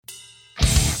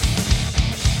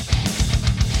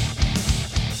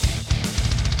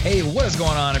Hey, what is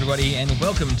going on, everybody, and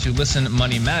welcome to Listen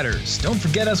Money Matters. Don't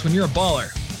forget us when you're a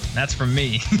baller. That's from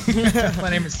me.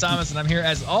 My name is Thomas, and I'm here,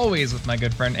 as always, with my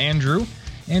good friend Andrew.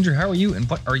 Andrew, how are you, and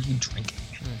what are you drinking?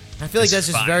 I feel like that's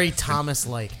just very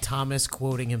Thomas-like. Thomas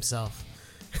quoting himself.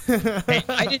 Hey,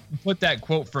 I didn't put that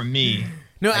quote from me.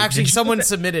 No, actually, someone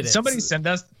submitted it. Somebody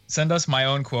send us my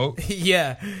own quote.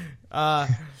 Yeah.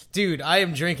 Dude, I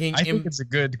am drinking... I think it's a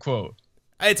good quote.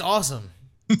 It's awesome.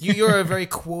 You're a very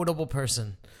quotable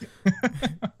person.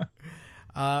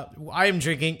 I am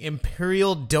drinking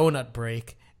Imperial Donut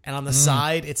Break, and on the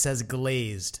side it says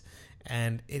glazed,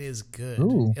 and it is good.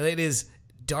 Ooh. It is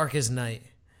dark as night.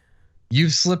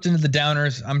 You've slipped into the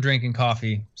downers. I'm drinking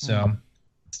coffee, so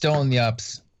still in the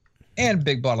ups. And a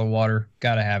big bottle of water.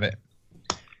 Gotta have it.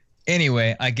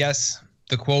 Anyway, I guess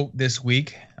the quote this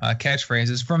week,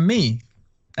 catchphrase, is from me.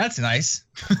 That's nice.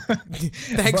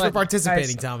 Thanks for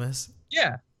participating, Thomas.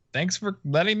 Yeah. Thanks for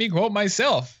letting me quote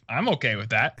myself. I'm okay with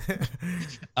that.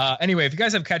 Anyway, if you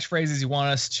guys have catchphrases you want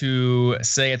us to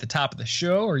say at the top of the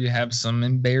show, or you have some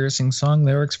embarrassing song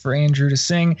lyrics for Andrew to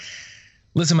sing,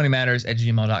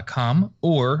 listenmoneymatters@gmail.com,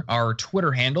 or our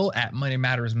Twitter handle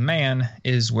 @moneymattersman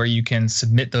is where you can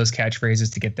submit those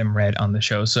catchphrases to get them read on the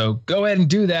show. So go ahead and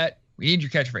do that. We need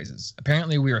your catchphrases.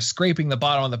 Apparently, we are scraping the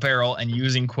bottom of the barrel and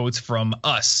using quotes from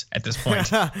us at this point.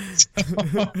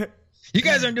 You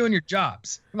guys aren't doing your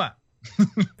jobs. Come on.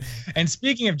 And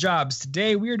speaking of jobs,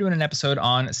 today we are doing an episode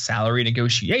on salary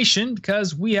negotiation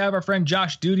because we have our friend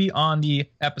Josh Duty on the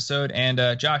episode, and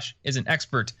Josh is an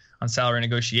expert on salary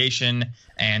negotiation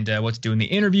and what to do in the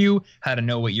interview, how to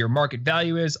know what your market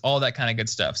value is, all that kind of good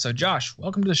stuff. So Josh,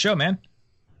 welcome to the show, man.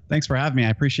 Thanks for having me. I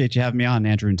appreciate you having me on,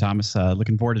 Andrew and Thomas.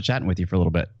 Looking forward to chatting with you for a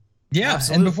little bit. Yeah,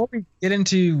 absolutely. And before we get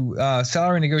into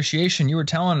salary negotiation, you were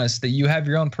telling us that you have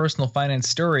your own personal finance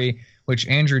story, which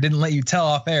Andrew didn't let you tell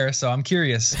off air. So I'm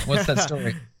curious, what's that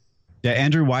story? Yeah,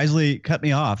 Andrew wisely cut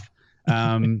me off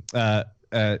early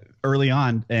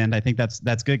on, and I think that's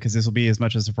good because this will be as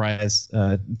much a surprise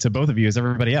to both of you as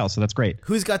everybody else. So that's great.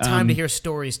 Who's got time to hear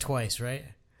stories twice, right?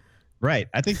 Right.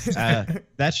 I think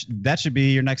that should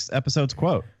be your next episode's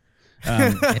quote.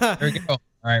 There we go.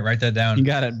 All right, write that down. You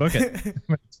got it. Book it. I'm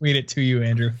gonna tweet it to you,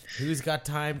 Andrew. Who's got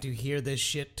time to hear this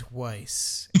shit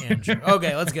twice, Andrew?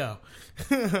 Okay, let's go.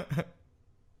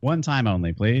 One time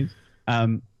only, please.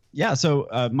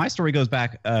 So my story goes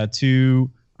back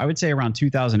to, I would say, around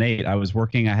 2008. I was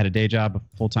working. I had a day job, a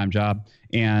full-time job,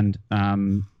 and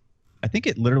I think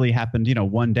it literally happened,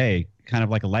 one day, kind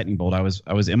of like a lightning bolt. I was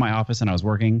in my office and I was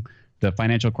working. The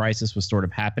financial crisis was sort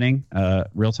of happening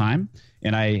real time.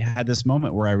 And I had this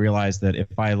moment where I realized that if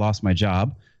I lost my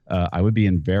job, I would be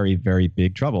in very, very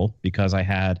big trouble because I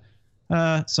had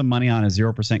some money on a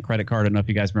 0% credit card. I don't know if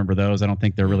you guys remember those. I don't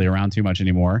think they're really around too much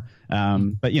anymore.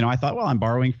 But, I thought, well, I'm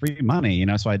borrowing free money,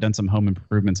 so I'd done some home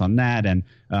improvements on that. And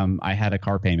I had a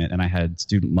car payment and I had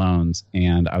student loans.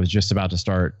 And I was just about to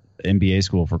start MBA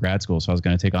school for grad school. So I was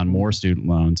going to take on more student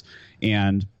loans.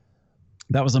 And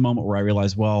that was a moment where I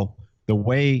realized, well, the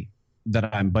way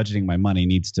that I'm budgeting my money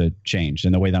needs to change,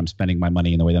 and the way that I'm spending my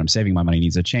money and the way that I'm saving my money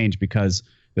needs to change, because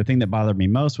the thing that bothered me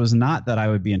most was not that I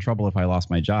would be in trouble if I lost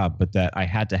my job, but that I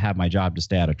had to have my job to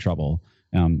stay out of trouble.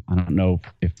 I don't know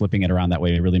if flipping it around that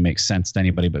way really makes sense to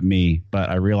anybody but me, but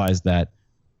I realized that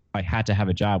I had to have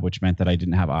a job, which meant that I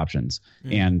didn't have options.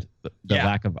 And the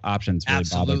lack of options really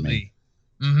bothered me.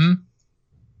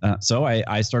 So I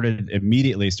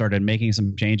immediately started making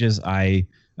some changes. I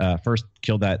first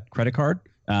killed that credit card.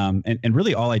 And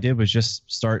really all I did was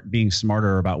just start being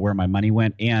smarter about where my money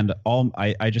went. And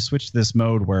I just switched to this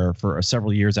mode where for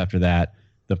several years after that,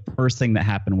 the first thing that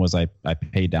happened was I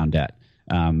paid down debt.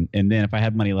 And then if I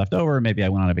had money left over, maybe I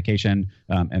went on a vacation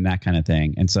and that kind of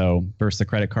thing. And so first the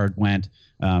credit card went.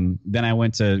 Then I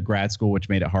went to grad school, which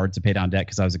made it hard to pay down debt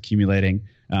because I was accumulating.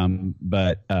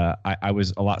 But I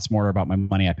was a lot smarter about my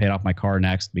money. I paid off my car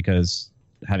next because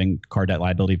having car debt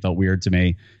liability felt weird to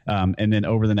me. And then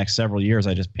over the next several years,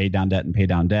 I just paid down debt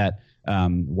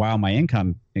while my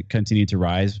income continued to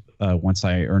rise once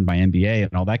I earned my MBA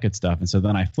and all that good stuff. And so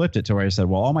then I flipped it to where I said,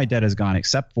 well, all my debt is gone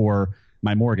except for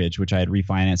my mortgage, which I had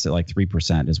refinanced at like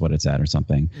 3% is what it's at or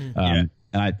something. And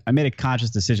I made a conscious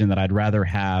decision that I'd rather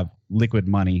have liquid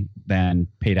money than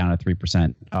pay down a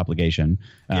 3% obligation.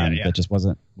 That just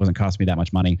wasn't costing me that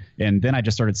much money. And then I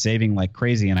just started saving like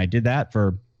crazy. And I did that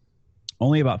for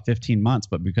only about 15 months.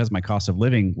 But because my cost of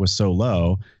living was so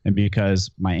low and because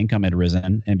my income had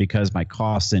risen and because my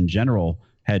costs in general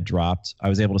had dropped, I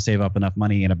was able to save up enough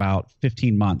money in about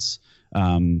 15 months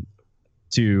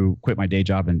to quit my day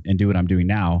job and do what I'm doing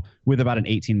now with about an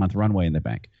 18-month runway in the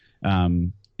bank.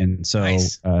 And so,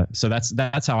 Nice. so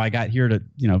that's how I got here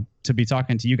to be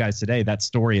talking to you guys today. That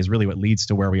story is really what leads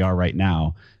to where we are right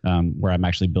now, where I'm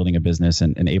actually building a business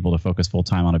and able to focus full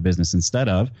time on a business instead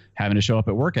of having to show up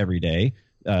at work every day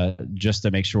just to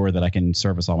make sure that I can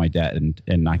service all my debt and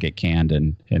not get canned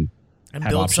and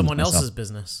build someone else's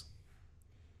business.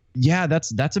 Yeah,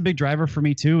 that's a big driver for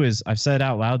me too. Is I've said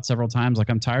out loud several times, like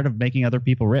I'm tired of making other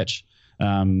people rich,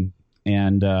 and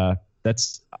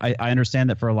that's I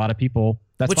understand that for a lot of people.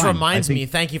 That's Which fine. reminds me,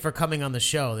 thank you for coming on the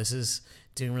show. This is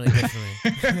doing really good for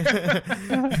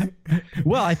me.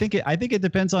 Well, I think it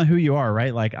depends on who you are,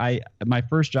 right? Like my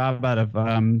first job out of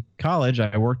college,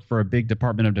 I worked for a big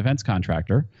Department of Defense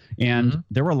contractor, and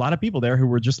there were a lot of people there who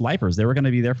were just lifers. They were going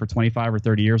to be there for 25 or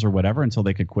 30 years or whatever until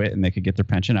they could quit and they could get their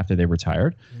pension after they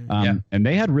retired. And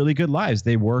they had really good lives.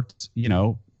 They worked,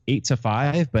 8 to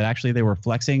 5, but actually they were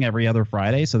flexing every other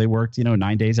Friday. So they worked,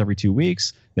 9 days every 2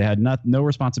 weeks. They had no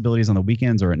responsibilities on the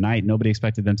weekends or at night. Nobody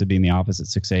expected them to be in the office at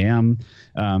 6 a.m.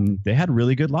 They had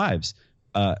really good lives,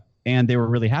 and they were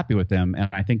really happy with them. And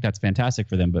I think that's fantastic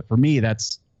for them. But for me,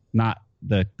 that's not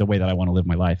the way that I want to live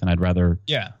my life. And I'd rather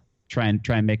try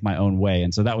and make my own way.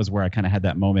 And so that was where I kind of had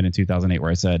that moment in 2008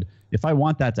 where I said, if I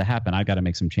want that to happen, I've got to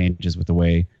make some changes with the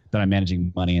way that I'm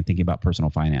managing money and thinking about personal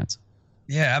finance.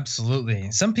 Yeah, absolutely.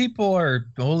 Some people are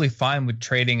totally fine with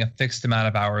trading a fixed amount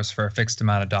of hours for a fixed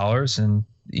amount of dollars. And,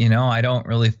 I don't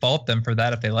really fault them for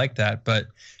that if they like that. But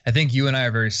I think you and I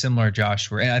are very similar, Josh.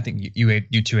 And I think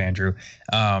you too, Andrew.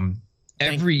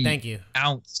 Every thank you.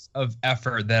 Ounce of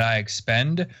effort that I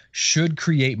expend should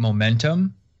create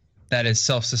momentum that is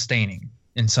self-sustaining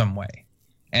in some way.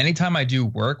 Anytime I do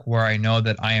work where I know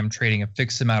that I am trading a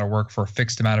fixed amount of work for a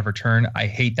fixed amount of return, I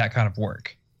hate that kind of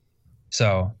work.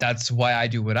 So that's why I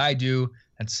do what I do.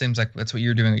 It seems like that's what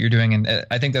you're doing. And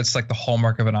I think that's like the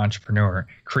hallmark of an entrepreneur.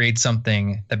 Create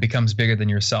something that becomes bigger than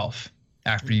yourself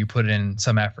after you put in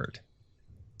some effort.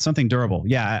 Something durable.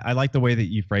 Yeah, I like the way that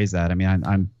you phrase that. I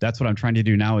mean, that's what I'm trying to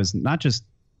do now is not just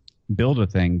build a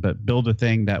thing, but build a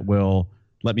thing that will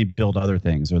let me build other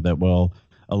things or that will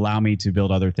allow me to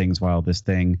build other things while this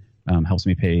thing helps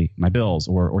me pay my bills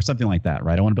or something like that,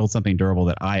 right? I want to build something durable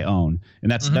that I own,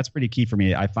 and that's pretty key for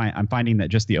me. I'm finding that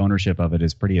just the ownership of it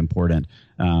is pretty important,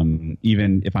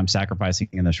 even if I'm sacrificing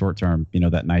in the short term,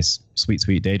 that nice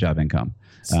sweet day job income.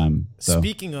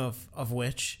 Speaking of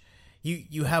which,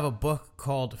 you have a book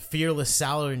called Fearless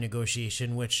Salary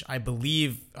Negotiation, which I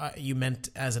believe you meant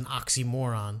as an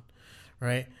oxymoron,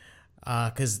 right?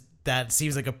 Because that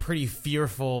seems like a pretty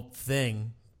fearful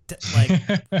thing.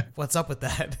 Like, what's up with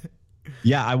that?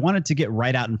 Yeah, I wanted to get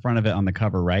right out in front of it on the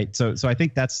cover, right? So I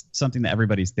think that's something that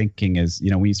everybody's thinking is,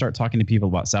 when you start talking to people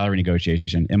about salary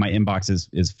negotiation, and my inbox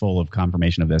is full of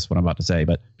confirmation of this, what I'm about to say,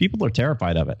 but people are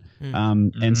terrified of it.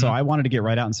 And so I wanted to get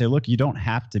right out and say, look, you don't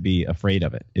have to be afraid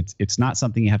of it. It's not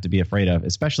something you have to be afraid of,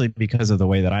 especially because of the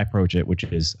way that I approach it, which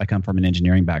is I come from an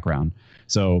engineering background.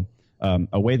 So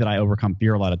a way that I overcome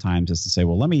fear a lot of times is to say,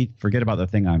 well, let me forget about the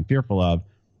thing I'm fearful of.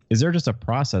 Is there just a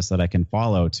process that I can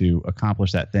follow to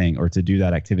accomplish that thing or to do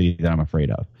that activity that I'm afraid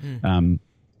of?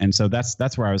 And so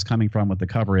that's where I was coming from with the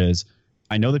cover is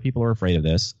I know that people are afraid of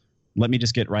this. Let me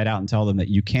just get right out and tell them that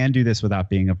you can do this without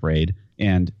being afraid.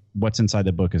 And what's inside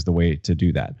the book is the way to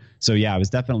do that. So yeah, I was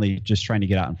definitely just trying to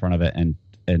get out in front of it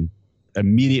and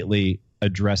immediately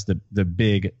address the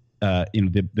big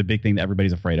the big thing that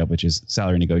everybody's afraid of, which is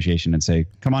salary negotiation, and say,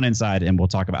 come on inside and we'll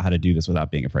talk about how to do this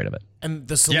without being afraid of it. And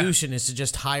the solution is to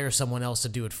just hire someone else to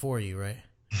do it for you, right?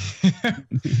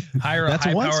 Hire a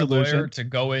high-powered lawyer to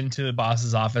go into the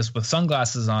boss's office with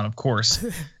sunglasses on, of course,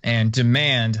 and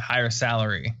demand higher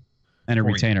salary. And a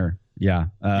retainer. Yeah.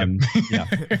 Yeah. I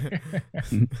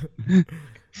need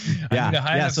a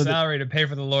high enough salary to pay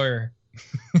for the lawyer.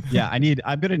 Yeah,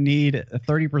 I'm going to need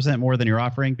 30% more than you're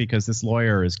offering because this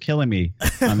lawyer is killing me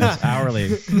on this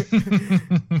hourly.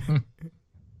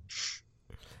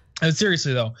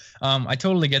 Seriously though, I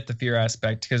totally get the fear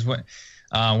aspect because when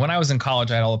I was in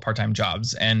college, I had all the part-time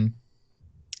jobs, and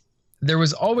there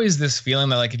was always this feeling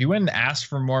that like if you went and asked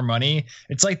for more money,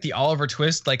 it's like the Oliver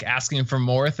Twist, like asking for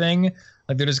more thing.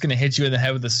 Like they're just going to hit you in the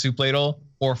head with a soup ladle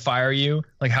or fire you.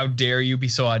 Like, how dare you be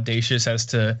so audacious as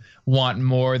to want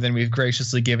more than we've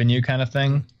graciously given you, kind of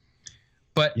thing.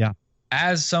 But yeah,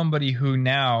 as somebody who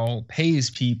now pays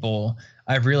people,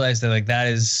 I've realized that like that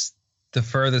is the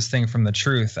furthest thing from the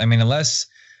truth. I mean, unless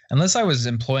I was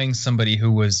employing somebody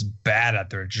who was bad at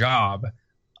their job,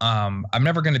 I'm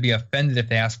never going to be offended if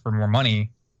they ask for more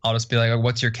money. I'll just be like, oh,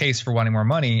 what's your case for wanting more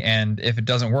money? And if it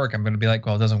doesn't work, I'm going to be like,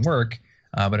 well, it doesn't work.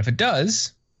 But if it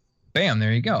does, bam,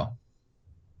 there you go.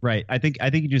 Right. I think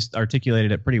you just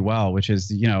articulated it pretty well, which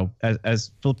is,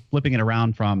 as flipping it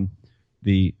around from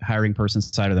the hiring person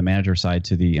side or the manager side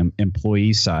to the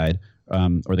employee side,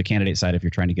 or the candidate side if you're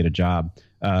trying to get a job,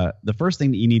 the first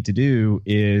thing that you need to do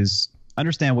is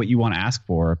understand what you want to ask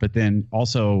for, but then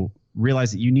also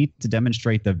realize that you need to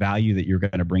demonstrate the value that you're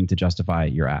going to bring to justify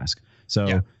your ask.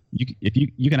 So if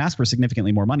you can ask for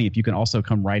significantly more money if you can also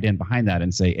come right in behind that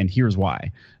and say, and here's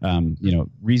why.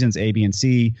 Reasons A, B, and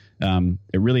C.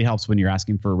 It really helps when you're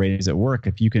asking for a raise at work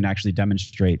if you can actually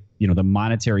demonstrate, the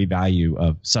monetary value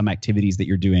of some activities that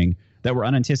you're doing that were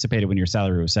unanticipated when your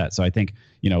salary was set. So I think,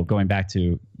 going back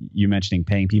to you mentioning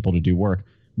paying people to do work,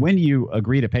 when you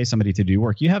agree to pay somebody to do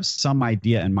work, you have some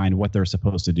idea in mind what they're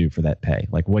supposed to do for that pay,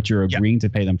 like what you're agreeing to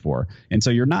pay them for. And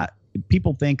so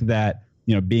people think that,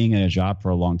 being in a job for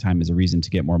a long time is a reason to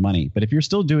get more money. But if you're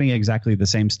still doing exactly the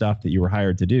same stuff that you were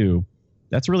hired to do,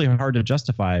 that's really hard to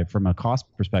justify from a cost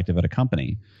perspective at a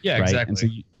company. Yeah, right? exactly. And so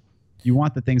you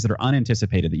want the things that are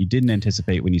unanticipated, that you didn't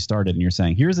anticipate when you started, and you're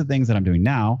saying, here's the things that I'm doing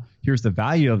now. Here's the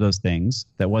value of those things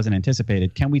that wasn't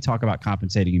anticipated. Can we talk about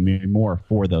compensating you more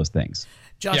for those things?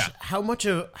 Josh, how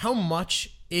much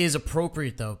is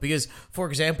appropriate though? Because, for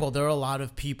example, there are a lot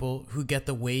of people who get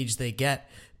the wage they get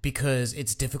because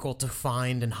it's difficult to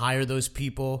find and hire those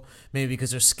people, maybe because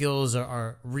their skills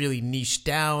are really niched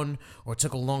down or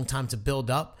took a long time to build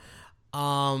up.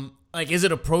 Is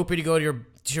it appropriate to go to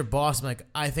your boss and like,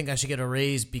 I think I should get a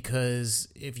raise because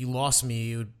if you lost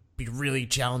me, it would be really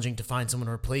challenging to find someone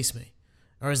to replace me?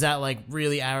 Or is that like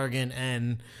really arrogant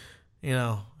and,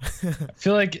 I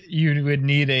feel like you would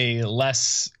need a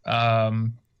less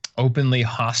openly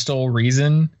hostile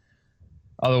reason.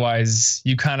 Otherwise,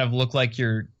 you kind of look like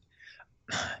you're.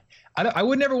 I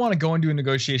would never want to go into a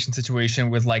negotiation situation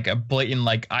with like a blatant,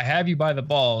 like, I have you by the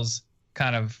balls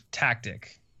kind of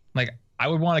tactic. Like, I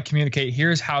would want to communicate,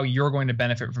 here's how you're going to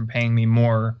benefit from paying me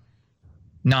more,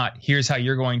 not here's how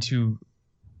you're going to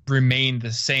remain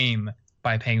the same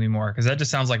by paying me more. Because that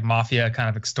just sounds like mafia kind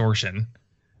of extortion.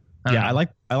 I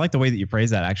like the way that you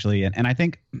phrase that, actually. And I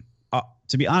think,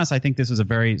 to be honest, I think this is a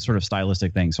very sort of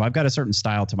stylistic thing. So I've got a certain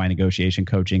style to my negotiation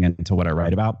coaching and to what I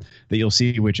write about that you'll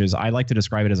see, which is I like to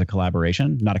describe it as a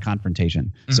collaboration, not a confrontation.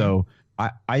 Mm-hmm. So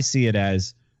I see it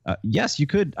as, yes, you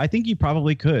could. I think you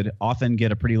probably could often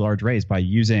get a pretty large raise by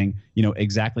using,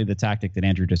 exactly the tactic that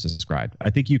Andrew just described. I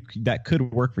think that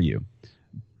could work for you.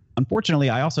 Unfortunately,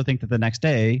 I also think that the next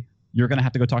day, you're going to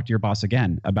have to go talk to your boss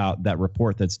again about that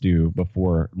report that's due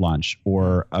before lunch,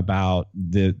 or about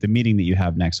the meeting that you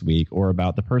have next week, or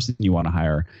about the person you want to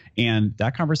hire. And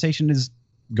that conversation is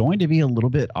going to be a little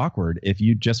bit awkward if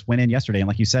you just went in yesterday and,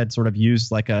 like you said, sort of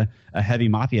used like a heavy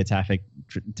mafia tactic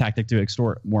to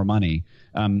extort more money.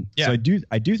 So I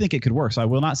do think it could work. So I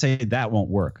will not say that won't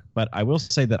work, but I will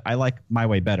say that I like my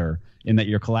way better in that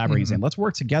you're collaborating, saying, let's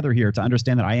work together here to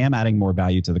understand that I am adding more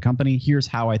value to the company. Here's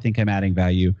how I think I'm adding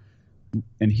value.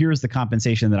 And here's the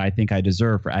compensation that I think I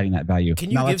deserve for adding that value.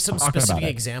 Can you give some specific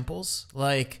examples?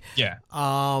 Like,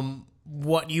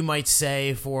 what you might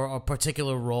say for a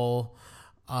particular role,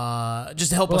 just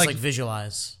to help us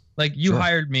visualize. Like, you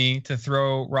hired me to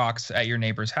throw rocks at your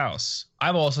neighbor's house.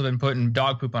 I've also been putting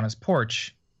dog poop on his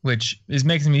porch, which is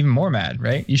making me even more mad,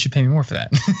 right? You should pay me more for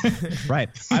that. Right.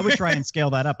 I would try and scale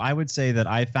that up. I would say that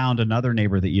I found another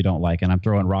neighbor that you don't like, and I'm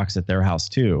throwing rocks at their house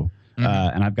too.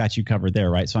 And I've got you covered there,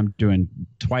 right? So I'm doing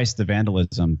twice the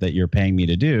vandalism that you're paying me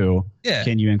to do. Yeah.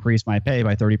 Can you increase my pay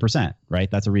by 30%? Right?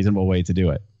 That's a reasonable way to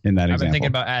do it in that example. I've been thinking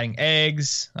about adding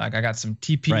eggs. Like, I got some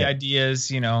TP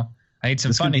ideas. I need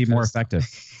some funding. This can be more effective.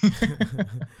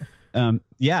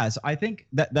 So I think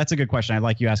that's a good question. I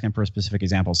like you asking for a specific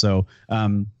example. So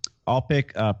I'll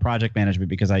pick project management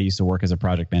because I used to work as a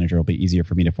project manager. It'll be easier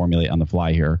for me to formulate on the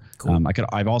fly here. Cool.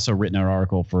 I've also written an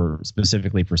article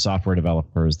specifically for software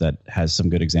developers that has some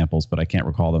good examples, but I can't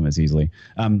recall them as easily.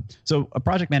 So a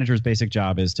project manager's basic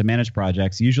job is to manage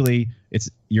projects. Usually it's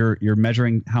you're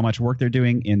measuring how much work they're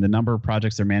doing in the number of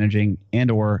projects they're managing,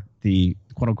 and or the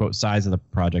quote unquote size of the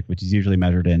project, which is usually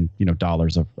measured in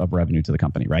dollars of revenue to the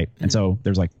company, right? Mm-hmm. And so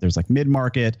there's like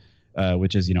mid-market,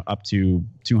 which is up to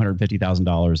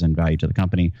 $250,000 in value to the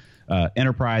company,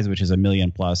 enterprise, which is $1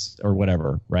 million plus or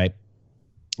whatever, right?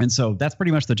 And so that's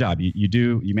pretty much the job.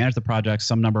 You manage the projects,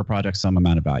 some number of projects, some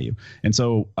amount of value. And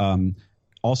so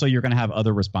also you're going to have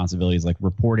other responsibilities like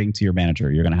reporting to your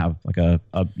manager. You're going to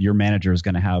have your manager is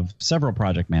going to have several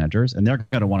project managers, and they're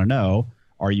going to want to know,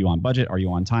 are you on budget? Are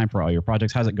you on time for all your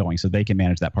projects? How's it going? So they can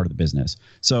manage that part of the business.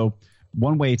 So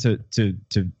one way to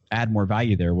add more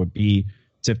value there would be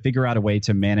to figure out a way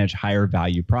to manage higher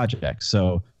value projects.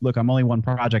 So look, I'm only one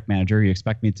project manager. You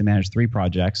expect me to manage 3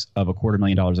 projects of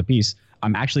 $250,000 a piece.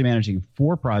 I'm actually managing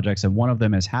 4 projects, and one of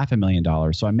them is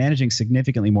 $500,000. So I'm managing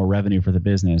significantly more revenue for the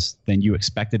business than you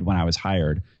expected when I was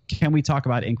hired. Can we talk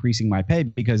about increasing my pay?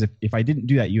 Because if I didn't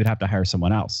do that, you would have to hire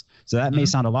someone else. So that may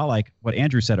sound a lot like what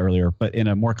Andrew said earlier, but in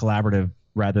a more collaborative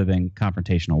rather than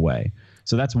confrontational way.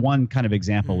 So that's one kind of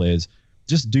example is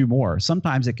just do more.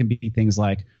 Sometimes it can be things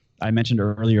like, I mentioned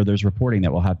earlier, there's reporting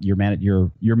that will have your manager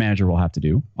will have to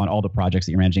do on all the projects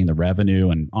that you're managing, the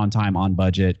revenue and on time, on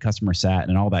budget, customer sat,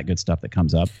 and all that good stuff that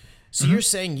comes up. So you're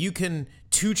saying you can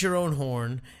toot your own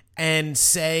horn and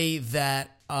say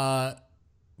that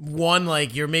one,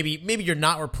 like you're maybe you're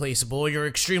not replaceable, you're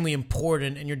extremely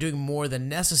important, and you're doing more than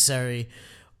necessary,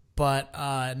 but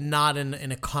not in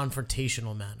a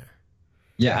confrontational manner.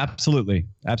 Yeah, absolutely,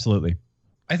 absolutely.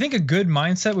 I think a good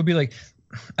mindset would be like,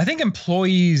 I think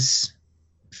employees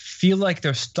feel like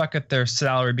they're stuck at their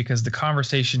salary because the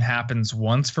conversation happens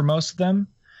once for most of them.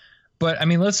 But I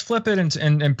mean, let's flip it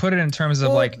and put it in terms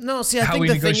of how we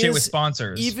negotiate with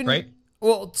sponsors, right?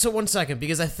 Well, so 1 second,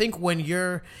 because I think when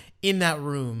you're in that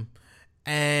room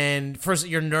and first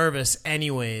you're nervous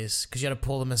anyways, because you got to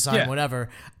pull them aside, whatever.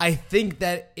 I think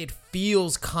that it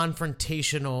feels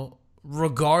confrontational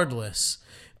regardless,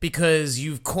 because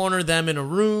you've cornered them in a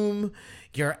room.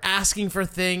 You're asking for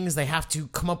things. They have to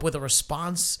come up with a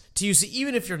response to you. So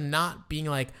even if you're not being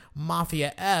like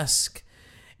mafia-esque,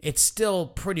 it's still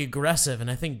pretty aggressive. And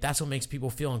I think that's what makes people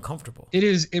feel uncomfortable.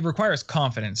 It requires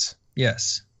confidence.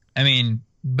 Yes. I mean,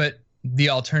 but the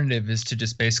alternative is to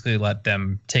just basically let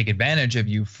them take advantage of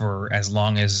you for as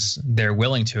long as they're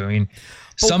willing to. I mean,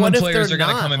 but some employers are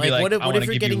going to come and be like, what if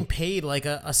you're getting paid like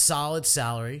a solid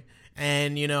salary?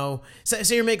 And, you know,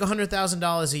 say you make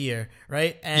 $100,000 a year,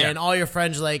 right? And all your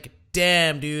friends are like,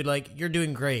 damn, dude, like, you're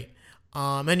doing great.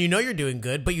 And you know you're doing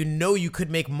good, but you know you could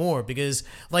make more because,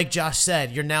 like Josh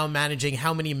said, you're now managing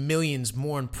how many millions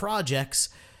more in projects.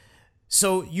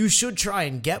 So you should try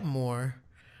and get more.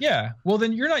 Yeah. Well,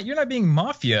 then you're not being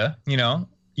mafia, you know?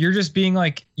 You're just being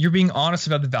like, you're being honest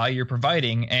about the value you're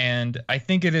providing. And I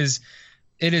think it is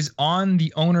on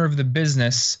the owner of the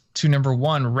business to, number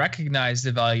one, recognize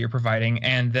the value you're providing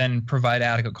and then provide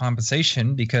adequate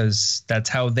compensation, because that's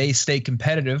how they stay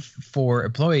competitive for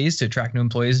employees, to attract new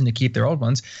employees and to keep their old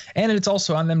ones. And it's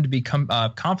also on them to become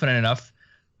confident enough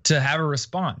to have a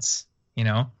response. You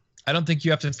know, I don't think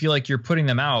you have to feel like you're putting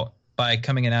them out by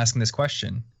coming and asking this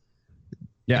question.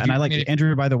 Yeah. And I like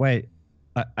Andrew, by the way,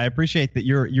 I appreciate that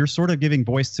you're sort of giving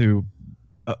voice to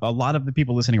a lot of the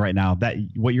people listening right now, that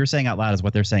what you're saying out loud is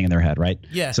what they're saying in their head, right?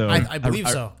 Yeah, so I believe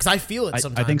so, because I feel it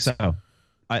sometimes. I think so.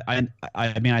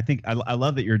 I mean, I think I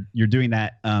love that you're doing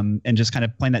that and just kind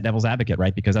of playing that devil's advocate,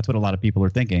 right? Because that's what a lot of people are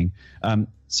thinking.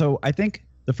 So I think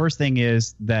the first thing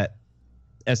is that,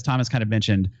 as Thomas kind of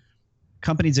mentioned,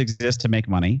 companies exist to make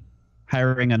money.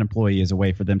 Hiring an employee is a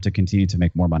way for them to continue to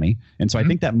make more money. And so I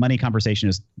think that money conversation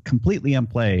is completely in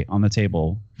play on the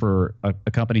table for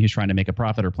a company who's trying to make a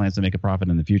profit or plans to make a profit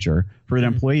in the future. For an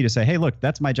employee to say, hey, look,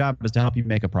 that's my job, is to help you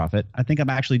make a profit. I think I'm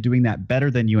actually doing that better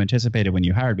than you anticipated when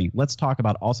you hired me. Let's talk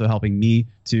about also helping me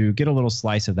to get a little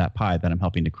slice of that pie that I'm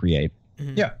helping to create.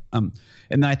 Yeah. And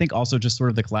then I think also just sort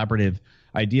of the collaborative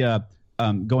idea,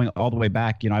 going all the way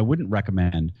back, you know, I wouldn't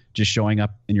recommend just showing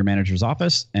up in your manager's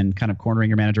office and kind of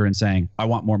cornering your manager and saying, I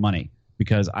want more money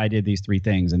because I did these 3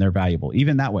 things and they're valuable.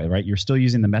 Even that way, right? You're still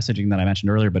using the messaging that I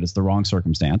mentioned earlier, but it's the wrong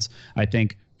circumstance. I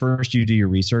think first you do your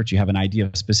research. You have an idea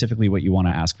of specifically what you want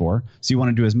to ask for. So you want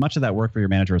to do as much of that work for your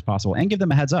manager as possible and give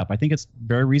them a heads up. I think it's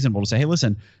very reasonable to say, hey,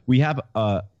 listen, we have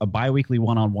a bi-weekly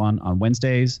one-on-one on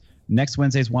Wednesdays. Next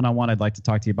Wednesday's one-on-one, I'd like to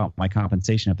talk to you about my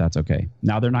compensation, if that's okay.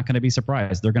 Now, they're not going to be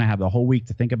surprised. They're going to have the whole week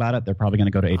to think about it. They're probably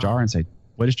going to go to HR and say,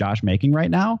 what is Josh making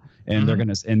right now? And they're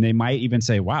going to, and they might even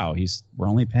say, wow, we're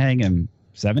only paying him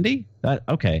 70.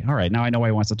 Okay. All right. Now I know why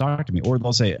he wants to talk to me. Or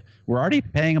they'll say, we're already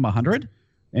paying him 100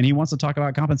 and he wants to talk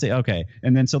about compensation. Okay.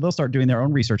 And then so they'll start doing their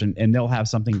own research and they'll have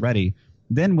something ready.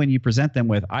 Then when you present them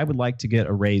with, I would like to get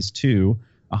a raise to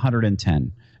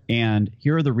 110. And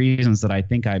here are the reasons that I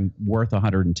think I'm worth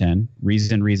 110.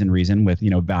 Reason with, you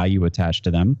know, value attached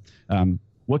to them.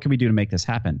 What can we do to make this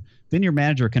happen? Then your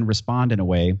manager can respond in a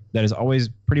way that is always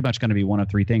pretty much going to be one of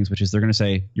 3 things, which is they're going to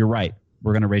say, you're right.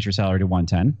 We're going to raise your salary to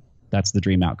 110. That's the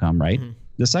dream outcome, right?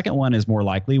 The second one is more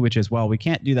likely, which is, well, we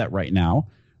can't do that right now,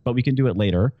 but we can do it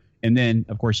later. And then,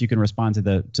 of course, you can respond to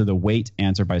the wait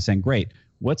answer by saying, great,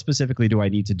 what specifically do I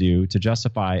need to do to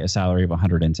justify a salary of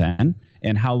 110?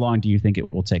 And how long do you think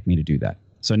it will take me to do that?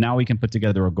 So now we can put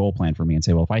together a goal plan for me and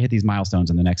say, well, if I hit these milestones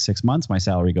in the next 6 months, my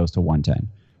salary goes to 110.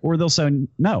 Or they'll say,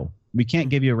 no, we can't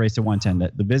give you a raise to 110.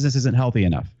 That the business isn't healthy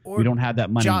enough. Or, we don't have that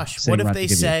money. Josh, what if they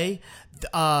say,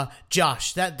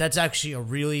 Josh, that's actually a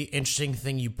really interesting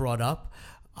thing you brought up.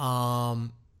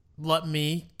 Let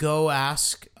me go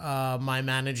ask my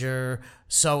manager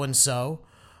so-and-so,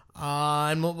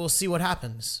 and we'll see what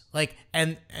happens. Like,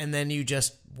 and then you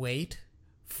just wait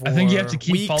for I think you have to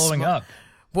keep weeks, following up.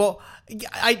 Well,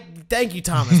 I thank you,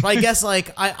 Thomas. But I guess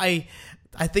like I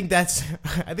think that's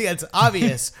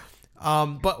obvious.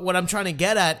 But what I'm trying to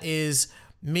get at is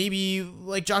maybe,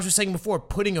 like Josh was saying before,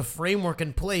 putting a framework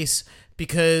in place,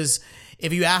 because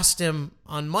if you asked him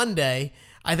on Monday,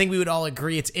 I think we would all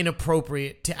agree it's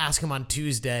inappropriate to ask him on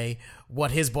Tuesday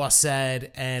what his boss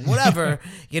said and whatever,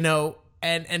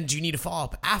 and do you need to follow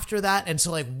up after that? And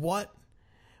so like what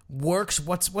works,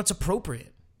 what's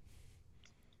appropriate?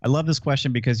 I love this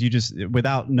question because you just,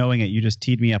 without knowing it, you just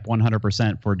teed me up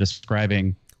 100% for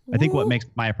describing, I think, what makes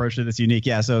my approach to this unique.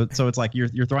 Yeah. So it's like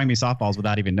you're throwing me softballs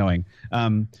without even knowing.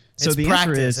 So it's the practice.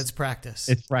 answer is it's practice.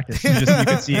 It's practice.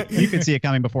 You could see it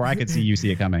coming before I could see you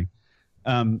see it coming.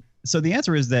 So the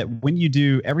answer is that when you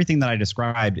do everything that I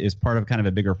described is part of kind of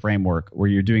a bigger framework where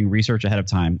you're doing research ahead of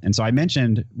time. And so I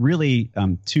mentioned really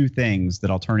two things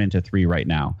that I'll turn into three right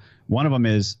now. One of them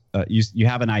is you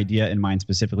have an idea in mind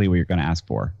specifically what you're going to ask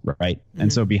for, right? Mm-hmm.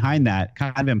 And so behind that,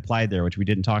 kind of implied there, which we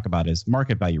didn't talk about, is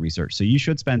market value research. So you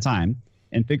should spend time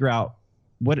and figure out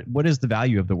what is the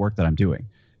value of the work that I'm doing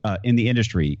in the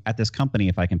industry, at this company,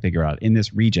 if I can figure out, in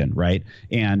this region, right?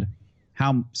 And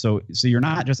so you're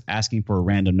not just asking for a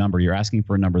random number. You're asking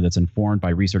for a number that's informed by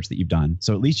research that you've done.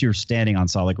 So at least you're standing on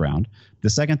solid ground. The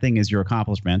second thing is your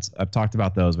accomplishments. I've talked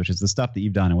about those, which is the stuff that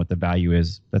you've done and what the value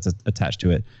is that's attached to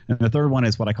it. And the third one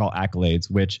is what I call accolades,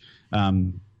 which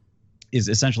is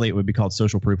essentially, it would be called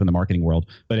social proof in the marketing world,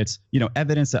 but it's,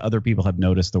 evidence that other people have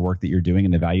noticed the work that you're doing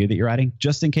and the value that you're adding,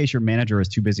 just in case your manager is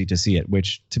too busy to see it,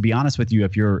 which, to be honest with you,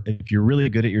 if you're really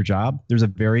good at your job, there's a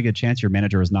very good chance your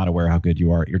manager is not aware how good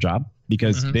you are at your job,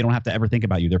 because they don't have to ever think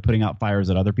about you. They're putting out fires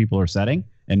that other people are setting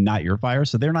and not your fires.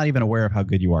 So they're not even aware of how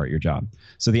good you are at your job.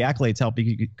 So the accolades help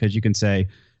because you can say,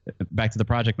 back to the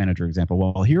project manager example,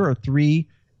 well, here are 3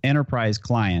 enterprise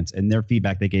clients and their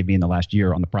feedback they gave me in the last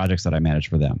year on the projects that I managed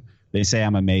for them. They say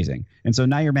I'm amazing. And so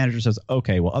now your manager says,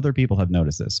 okay, well, other people have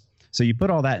noticed this. So you put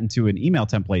all that into an email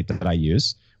template that I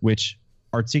use, which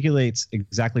articulates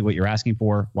exactly what you're asking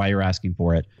for, why you're asking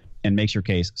for it, and makes your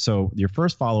case. So your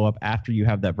first follow-up after you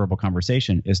have that verbal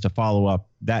conversation is to follow up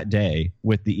that day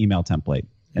with the email template.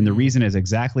 And the reason is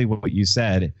exactly what you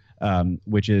said,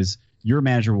 which is your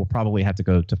manager will probably have to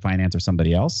go to finance or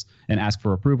somebody else and ask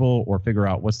for approval or figure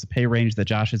out what's the pay range that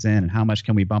Josh is in and how much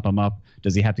can we bump him up?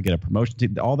 Does he have to get a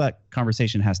promotion? All that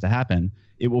conversation has to happen.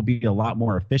 It will be a lot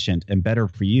more efficient and better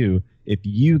for you if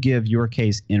you give your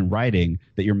case in writing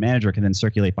that your manager can then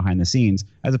circulate behind the scenes,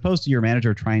 as opposed to your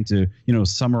manager trying to,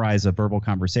 summarize a verbal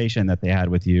conversation that they had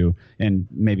with you and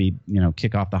maybe,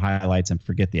 kick off the highlights and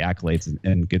forget the accolades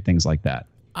and good things like that.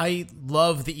 I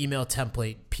love the email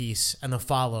template piece and the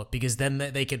follow-up, because then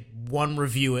they could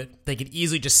review it. They could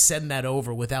easily just send that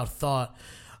over without thought.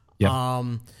 Yep.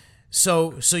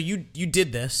 So you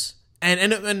did this,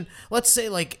 and let's say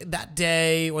like that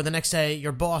day or the next day,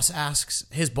 your boss asks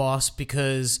his boss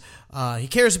because he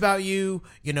cares about you,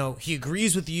 he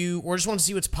agrees with you, or just wants to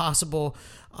see what's possible.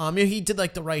 He did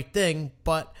like the right thing,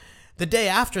 but the day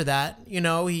after that,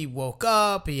 he woke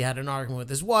up, he had an argument with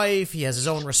his wife, he has his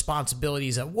own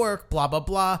responsibilities at work, blah, blah,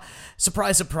 blah.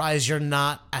 Surprise, surprise, you're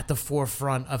not at the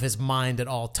forefront of his mind at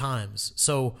all times.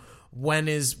 So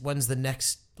when's the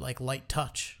next like light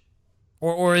touch?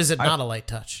 Or is it not a light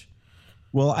touch?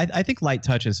 Well, I think light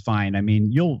touch is fine. I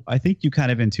mean, I think you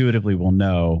kind of intuitively will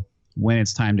know when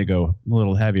it's time to go a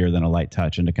little heavier than a light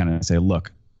touch and to kind of say,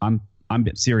 look, I'm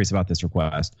serious about this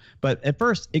request. But at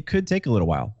first, it could take a little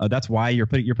while. That's why you're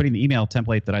putting the email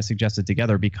template that I suggested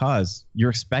together, because you're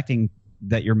expecting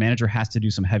that your manager has to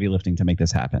do some heavy lifting to make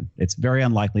this happen. It's very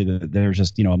unlikely that there's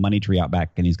just a money tree out back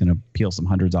and he's going to peel some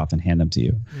hundreds off and hand them to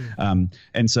you.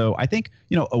 And so I think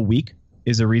a week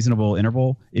is a reasonable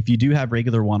interval. If you do have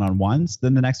regular one-on-ones,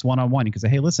 then the next one-on-one you can say,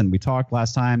 hey, listen, we talked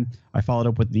last time. I followed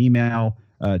up with an email.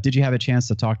 Did you have a chance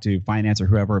to talk to finance or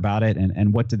whoever about it?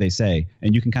 And what did they say?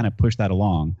 And you can kind of push that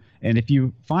along. And if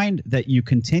you find that you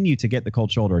continue to get the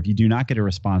cold shoulder, if you do not get a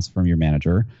response from your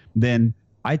manager, then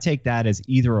I take that as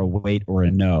either a wait or a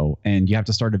no. And you have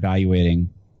to start evaluating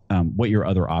what your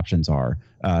other options are.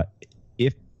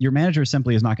 If your manager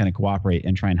simply is not going to cooperate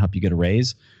and try and help you get a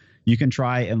raise, you can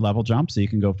try and level jump. So you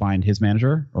can go find his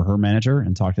manager or her manager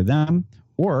and talk to them.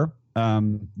 Or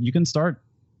you can start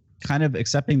kind of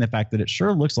accepting the fact that it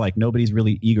sure looks like nobody's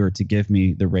really eager to give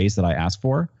me the raise that I asked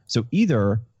for. So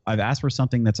either I've asked for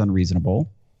something that's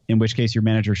unreasonable, in which case your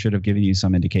manager should have given you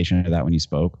some indication of that when you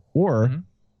spoke, or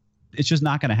it's just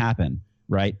not going to happen,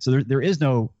 right? So there is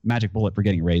no magic bullet for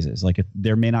getting raises. Like, if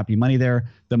there may not be money there,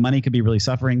 the money could be really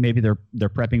suffering. Maybe they're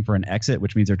prepping for an exit,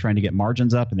 which means they're trying to get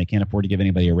margins up and they can't afford to give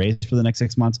anybody a raise for the next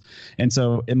 6 months. And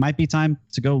so it might be time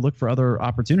to go look for other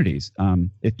opportunities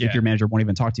if your manager won't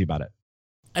even talk to you about it.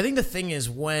 I think the thing is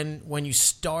when you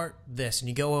start this and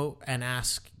you go and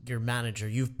ask your manager,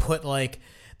 you've put like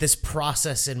this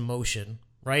process in motion,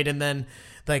 right? And then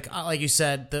like you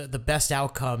said, the best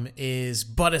outcome is,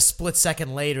 but a split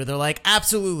second later, they're like,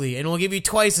 absolutely, and we'll give you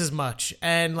twice as much,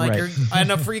 and like you're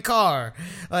and a free car.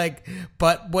 Like,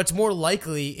 but what's more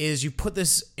likely is you put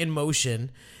this in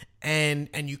motion, and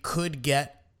you could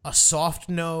get a soft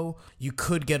no, you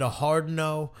could get a hard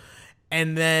no,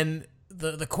 and then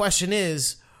the question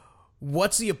is,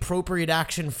 what's the appropriate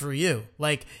action for you?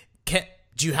 Like,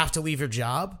 do you have to leave your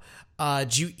job?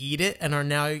 Do you eat it and are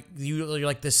now you're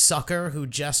like this sucker who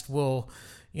just will,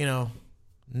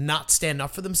 not stand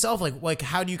up for themselves? Like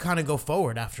how do you kind of go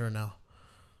forward after a no?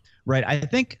 Right. I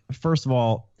think, first of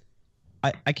all,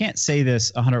 I can't say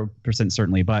this 100%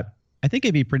 certainly, but I think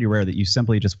it'd be pretty rare that you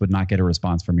simply just would not get a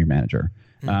response from your manager.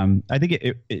 I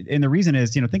think and the reason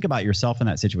is, think about yourself in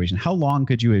that situation. How long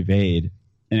could you evade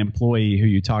an employee who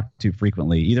you talk to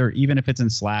frequently, even if it's in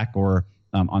Slack or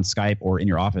on Skype or in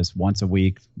your office once a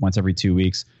week, once every 2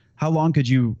 weeks? How long could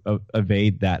you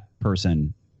evade that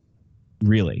person?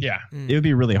 Really? Yeah. It would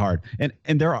be really hard.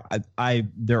 And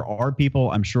there are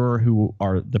people, I'm sure, who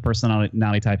are the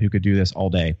personality type who could do this all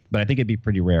day, but I think it'd be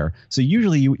pretty rare. So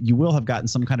usually you will have gotten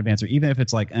some kind of answer, even if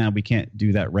it's like, we can't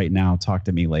do that right now, talk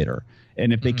to me later.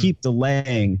 And if they keep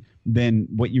delaying, then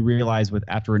what you realize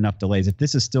after enough delays, if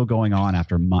this is still going on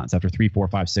after months, after 3, 4,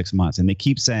 5, 6 months, and they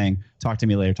keep saying, talk to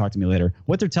me later,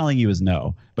 what they're telling you is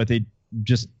no, but they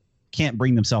just can't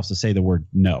bring themselves to say the word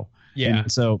no. Yeah.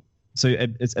 And so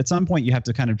at some point you have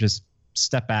to kind of just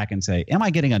step back and say, am I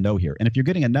getting a no here? And if you're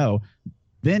getting a no,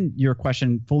 then your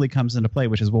question fully comes into play,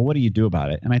 which is, well, what do you do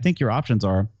about it? And I think your options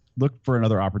are look for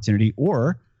another opportunity,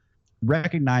 or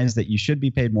recognize that you should be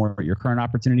paid more at your current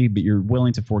opportunity, but you're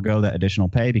willing to forego that additional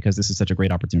pay because this is such a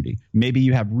great opportunity. Maybe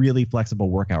you have really flexible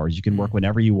work hours. You can work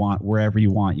whenever you want, wherever you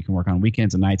want. You can work on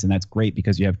weekends and nights, and that's great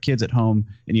because you have kids at home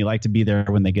and you like to be there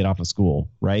when they get off of school,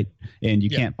 right? And you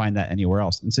can't find that anywhere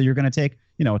else. And so you're going to take,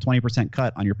 a 20%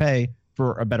 cut on your pay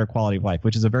for a better quality of life,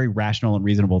 which is a very rational and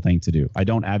reasonable thing to do. I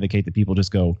don't advocate that people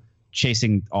just go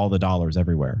chasing all the dollars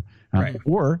everywhere. Right.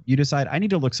 Or you decide, I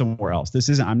need to look somewhere else.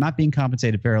 I'm not being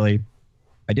compensated fairly.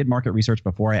 I did market research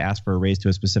before I asked for a raise to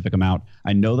a specific amount.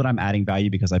 I know that I'm adding value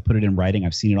because I put it in writing.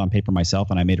 I've seen it on paper myself,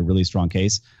 and I made a really strong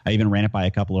case. I even ran it by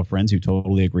a couple of friends who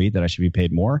totally agreed that I should be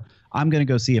paid more. I'm going to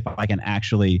go see if I can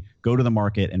actually go to the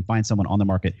market and find someone on the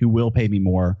market who will pay me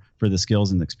more for the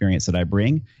skills and the experience that I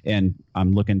bring. And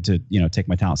I'm looking to, take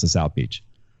my talents to South Beach.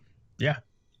 Yeah.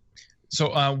 So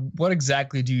what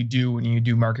exactly do you do when you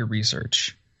do market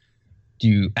research? Do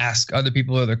you ask other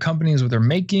people, other companies, what they're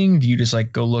making? Do you just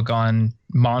like go look on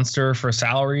Monster for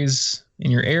salaries in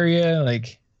your area?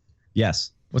 Like, yes.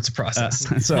 What's the process?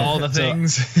 So all the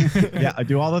things. Yeah, I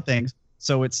do all the things.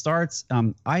 So it starts.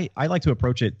 I like to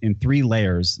approach it in 3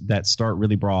 layers that start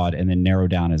really broad and then narrow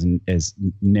down as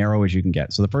narrow as you can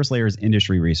get. So the first layer is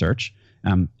industry research,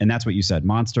 and that's what you said,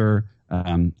 Monster.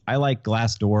 I like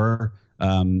Glassdoor.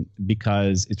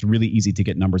 Because it's really easy to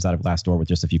get numbers out of Glassdoor with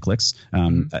just a few clicks,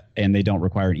 and they don't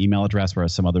require an email address,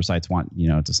 whereas some other sites want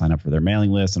to sign up for their mailing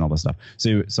list and all this stuff.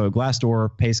 So Glassdoor,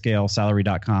 Payscale,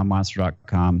 Salary.com,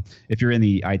 Monster.com. If you're in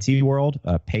the IT world,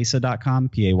 Paysa.com,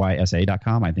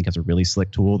 Paysa.com, I think it's a really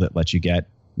slick tool that lets you get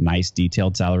nice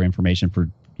detailed salary information for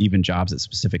even jobs at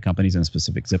specific companies and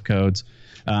specific zip codes.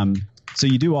 So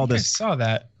you do all this. I saw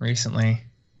that recently.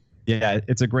 Yeah,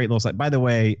 it's a great little site. By the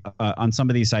way, on some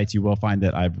of these sites, you will find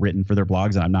that I've written for their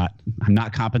blogs, and I'm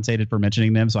not compensated for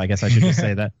mentioning them. So I guess I should just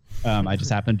say that I just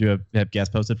happen to have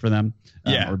guest posted for them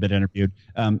or been interviewed.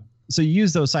 So you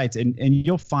use those sites, and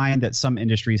you'll find that some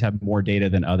industries have more data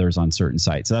than others on certain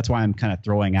sites. So that's why I'm kind of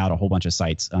throwing out a whole bunch of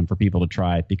sites for people to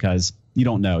try, because you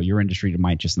don't know. Your industry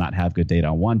might just not have good data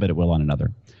on one, but it will on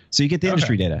another. So you get the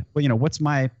industry data.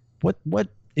 Well, what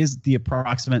is the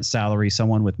approximate salary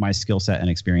someone with my skill set and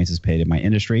experience is paid in my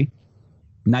industry?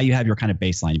 Now you have your kind of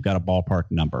baseline. You've got a ballpark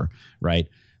number, right?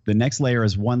 The next layer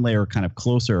is one layer kind of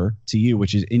closer to you,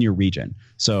 which is in your region.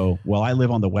 So, well, I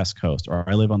live on the West Coast, or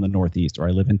I live on the Northeast, or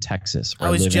I live in Texas. Or I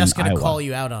was just going to call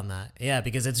you out on that. Yeah,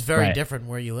 because it's very different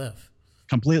where you live.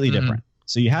 Completely different.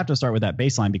 So you have to start with that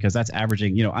baseline because that's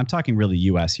averaging, I'm talking really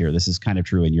US here. This is kind of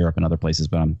true in Europe and other places,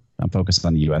 but I'm focused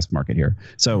on the US market here.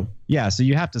 So so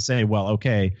you have to say, well,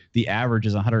 okay, the average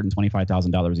is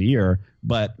 $125,000 a year,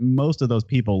 but most of those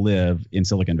people live in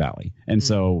Silicon Valley. And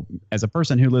so as a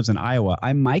person who lives in Iowa,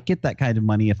 I might get that kind of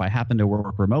money if I happen to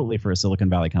work remotely for a Silicon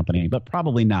Valley company, but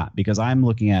probably not because I'm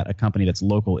looking at a company that's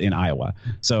local in Iowa.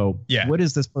 So what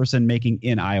is this person making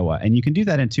in Iowa? And you can do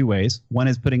that in two ways. One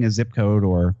is putting a zip code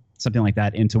or something like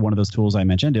that into one of those tools I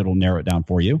mentioned. It'll narrow it down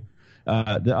for you.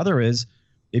 The other is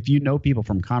if you know people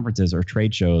from conferences or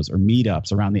trade shows or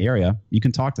meetups around the area, you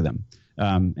can talk to them.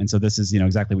 And so this is,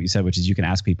 exactly what you said, which is you can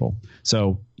ask people.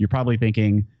 So you're probably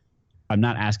thinking, I'm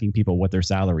not asking people what their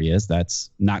salary is. That's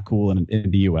not cool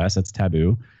in the US. That's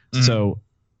taboo. So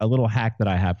a little hack that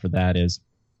I have for that is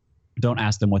don't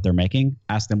ask them what they're making.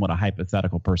 Ask them what a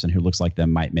hypothetical person who looks like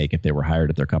them might make if they were hired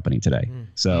at their company today.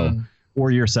 Or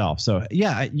yourself. So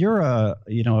you're a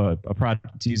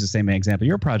project, to use the same example,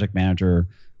 you're a project manager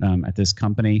at this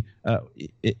company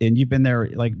and you've been there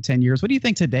like 10 years. What do you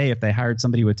think today if they hired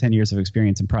somebody with 10 years of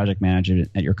experience in project management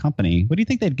at your company? What do you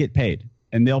think they'd get paid?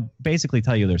 And they'll basically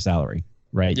tell you their salary,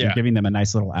 right? You're giving them a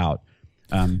nice little out.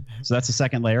 So that's the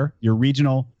second layer. Your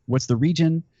regional, what's the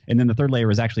region? And then the third layer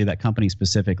is actually that company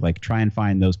specific, like try and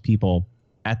find those people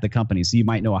at the company. So you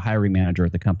might know a hiring manager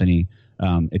at the company.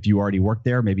 If you already work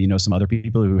there, maybe you know some other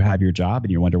people who have your job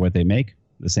and you wonder what they make.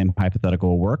 The same hypothetical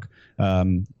will work.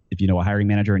 If you know a hiring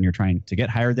manager and you're trying to get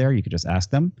hired there, you could just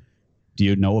ask them, do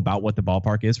you know about what the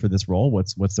ballpark is for this role?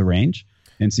 What's the range?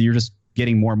 And so you're just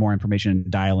getting more and more information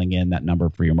and dialing in that number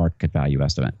for your market value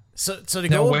estimate. So to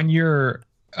now, go when you're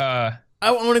I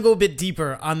want to go a bit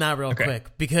deeper on that real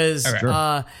quick because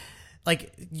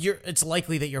it's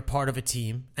likely that you're part of a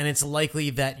team and it's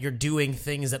likely that you're doing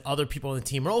things that other people on the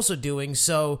team are also doing.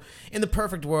 So in the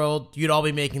perfect world, you'd all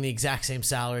be making the exact same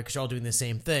salary because you're all doing the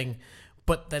same thing,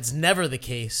 but that's never the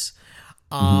case.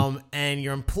 And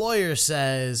your employer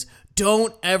says,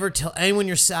 don't ever tell anyone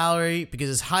your salary because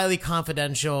it's highly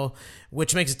confidential,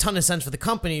 which makes a ton of sense for the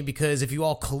company because if you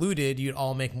all colluded, you'd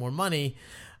all make more money.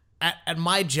 At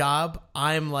my job,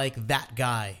 I'm like that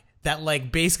guy that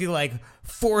like basically like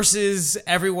forces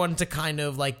everyone to kind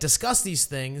of like discuss these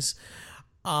things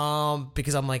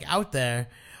because I'm like out there.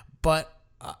 But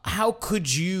how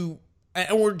could you,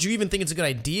 or do you even think it's a good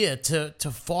idea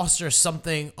to foster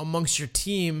something amongst your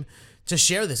team to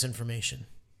share this information?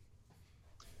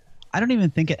 I don't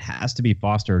even think it has to be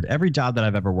fostered. Every job that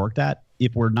I've ever worked at,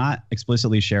 if we're not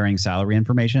explicitly sharing salary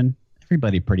information,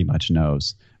 everybody pretty much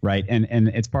knows, right? And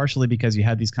it's partially because you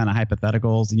have these kind of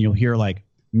hypotheticals and you'll hear like,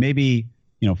 maybe,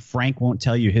 Frank won't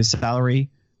tell you his salary,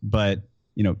 but,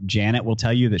 Janet will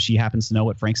tell you that she happens to know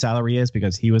what Frank's salary is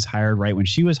because he was hired right when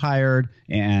she was hired.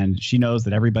 And she knows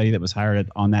that everybody that was hired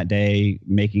on that day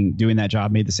doing that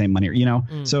job made the same money,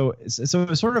 So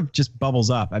it sort of just bubbles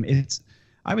up. I mean,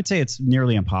 I would say it's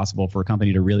nearly impossible for a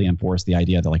company to really enforce the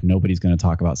idea that like nobody's going to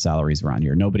talk about salaries around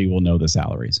here. Nobody will know the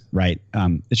salaries, right?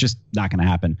 It's just not going to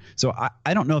happen. So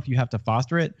I don't know if you have to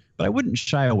foster it, but I wouldn't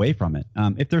shy away from it.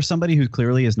 If there's somebody who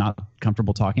clearly is not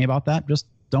comfortable talking about that, just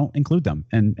don't include them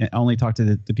and only talk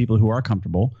to the people who are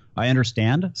comfortable. I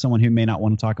understand someone who may not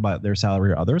want to talk about their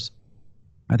salary or others.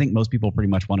 I think most people pretty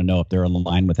much want to know if they're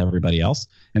aligned with everybody else.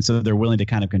 And so they're willing to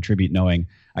kind of contribute knowing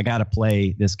I got to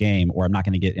play this game or I'm not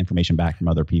going to get information back from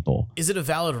other people. Is it a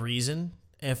valid reason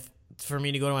for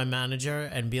me to go to my manager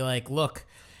and be like, look,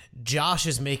 Josh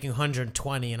is making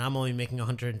 120 and I'm only making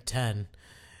 110.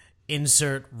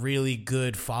 Insert really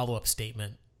good follow-up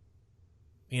statement.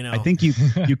 I think you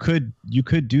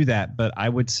could do that, but I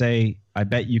would say I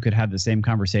bet you could have the same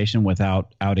conversation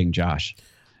without outing Josh.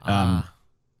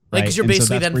 Because you're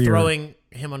basically then throwing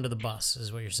him under the bus,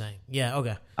 is what you're saying. Yeah,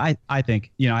 okay. I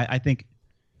think I think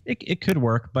it could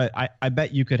work, but I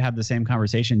bet you could have the same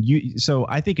conversation. So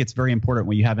I think it's very important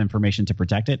when you have information to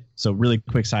protect it. So really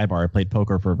quick sidebar: I played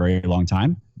poker for a very long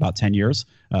time, about 10 years.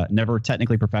 Never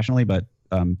technically professionally, but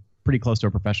pretty close to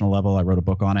a professional level. I wrote a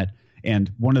book on it.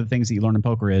 And one of the things that you learn in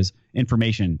poker is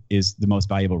information is the most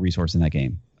valuable resource in that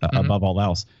game above all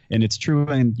else. And it's true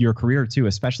in your career too,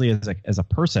 especially as a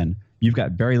person. You've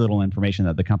got very little information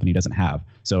that the company doesn't have.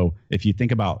 So if you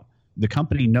think about the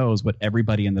company knows what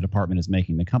everybody in the department is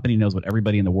making. The company knows what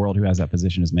everybody in the world who has that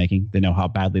position is making. They know how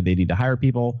badly they need to hire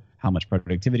people, how much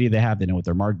productivity they have. They know what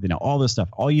their market, they know all this stuff.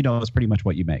 All you know is pretty much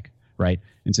what you make, right?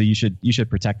 And so you should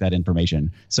protect that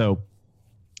information. So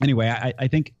anyway, I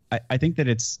think that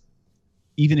it's,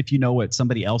 even if you know what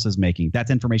somebody else is making,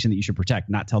 that's information that you should protect,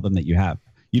 not tell them that you have.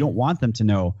 You don't want them to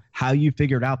know how you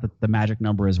figured out that the magic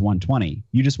number is 120.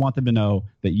 You just want them to know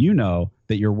that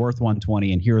you're worth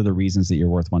 120, and here are the reasons that you're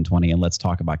worth 120, and let's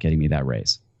talk about getting me that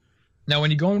raise. Now,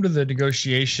 when you go into the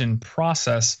negotiation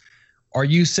process, are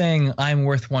you saying I'm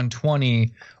worth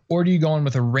 120, or do you go in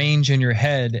with a range in your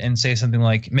head and say something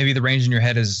like, maybe the range in your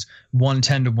head is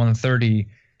 110 to 130?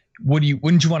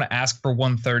 Wouldn't you want to ask for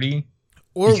 130?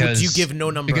 Or would you give no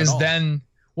number because at all? Then,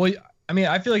 well, I mean,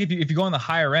 I feel like if you go on the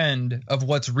higher end of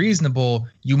what's reasonable,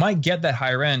 you might get that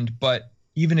higher end. But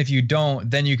even if you don't,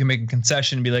 then you can make a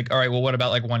concession and be like, all right, well, what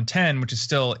about like 110, which is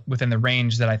still within the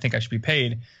range that I think I should be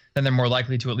paid? Then they're more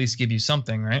likely to at least give you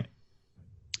something, right?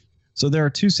 So there are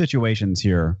two situations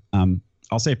here.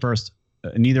 I'll say first,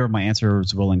 neither of my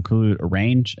answers will include a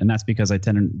range, and that's because I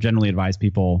tend to generally advise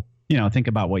people, think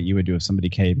about what you would do if somebody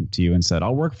came to you and said,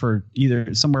 I'll work for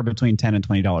either somewhere between $10 and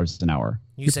 $20 an hour.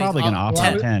 You're probably going to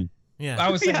offer 10. Yeah. I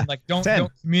was saying,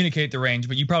 don't communicate the range,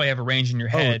 but you probably have a range in your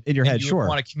head. In your head, you sure. You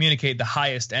want to communicate the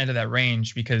highest end of that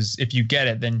range, because if you get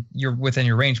it, then you're within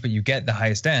your range, but you get the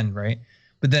highest end, right?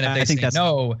 But then if they say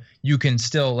no, you can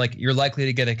still, you're likely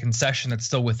to get a concession that's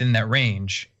still within that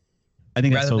range. I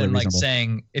think that's rather totally than reasonable.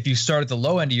 Saying if you start at the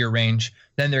low end of your range,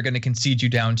 then they're going to concede you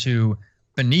down to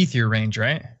beneath your range,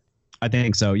 right? I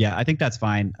think so. Yeah, I think that's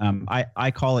fine.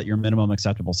 I call it your minimum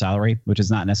acceptable salary, which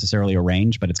is not necessarily a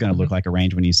range, but it's going to look like a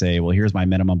range when you say, well, here's my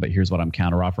minimum, but here's what I'm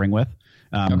counter offering with.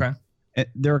 Okay.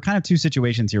 There are kind of two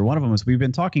situations here. One of them is we've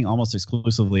been talking almost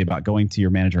exclusively about going to your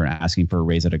manager and asking for a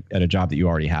raise at a job that you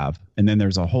already have. And then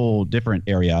there's a whole different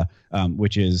area,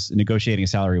 which is negotiating a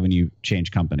salary when you change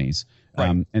companies.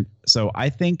 Right. And so I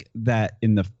think that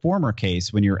in the former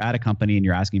case, when you're at a company and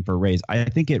you're asking for a raise, I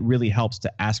think it really helps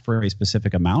to ask for a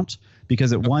specific amount,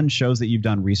 because it one shows that you've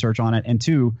done research on it. And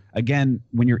two, again,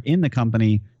 when you're in the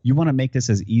company, you want to make this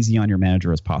as easy on your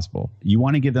manager as possible. You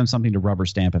want to give them something to rubber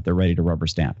stamp if they're ready to rubber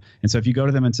stamp. And so if you go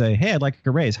to them and say, hey, I'd like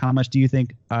a raise, how much do you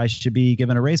think I should be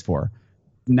given a raise for?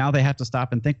 Now they have to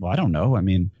stop and think, well, I don't know. I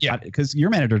mean, because your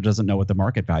manager doesn't know what the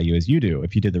market value is. You do.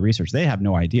 If you did the research, they have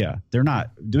no idea. They're not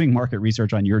doing market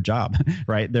research on your job,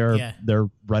 right? They're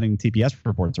running TPS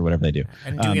reports or whatever they do.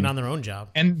 And doing it on their own job.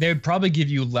 And they would probably give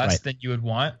you less than you would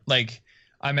want. Like,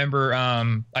 I remember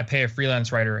I pay a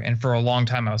freelance writer, and for a long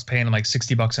time I was paying him like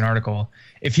 $60 an article.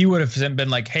 If he would have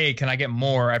been like, hey, can I get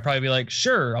more? I'd probably be like,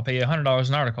 sure, I'll pay you $100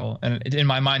 an article. And in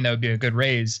my mind, that would be a good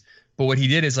raise. But what he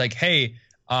did is like, hey,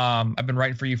 I've been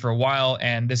writing for you for a while,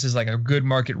 and this is like a good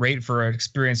market rate for an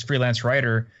experienced freelance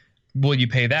writer. Will you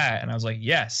pay that? And I was like,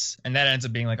 yes. And that ends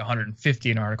up being like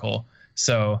 $150 an article.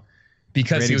 So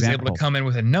because he was able to come in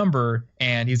with a number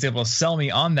and he's able to sell me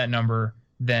on that number,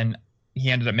 then he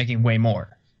ended up making way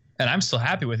more. And I'm still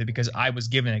happy with it because I was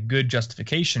given a good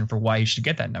justification for why you should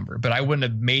get that number. But I wouldn't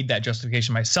have made that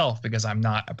justification myself because I'm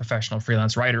not a professional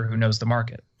freelance writer who knows the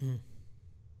market.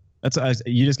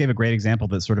 You just gave a great example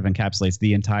that sort of encapsulates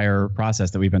the entire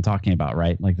process that we've been talking about,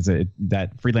 right? Like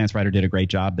that freelance writer did a great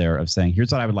job there of saying,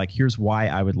 here's what I would like, here's why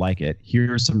I would like it,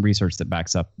 here's some research that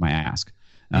backs up my ask.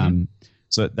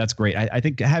 So that's great. I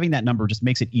think having that number just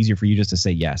makes it easier for you just to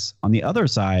say yes. On the other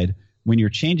side, when you're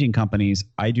changing companies,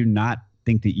 I do not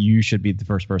think that you should be the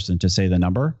first person to say the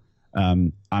number.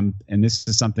 And this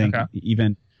is something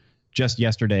even just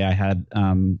yesterday I had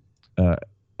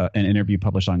an interview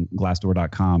published on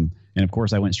Glassdoor.com. And of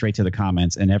course, I went straight to the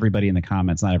comments, and everybody in the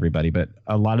comments, not everybody, but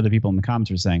a lot of the people in the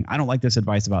comments were saying, I don't like this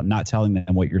advice about not telling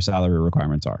them what your salary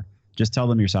requirements are. Just tell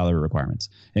them your salary requirements.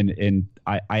 And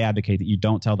I advocate that you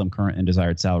don't tell them current and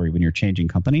desired salary when you're changing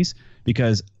companies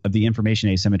because of the information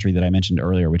asymmetry that I mentioned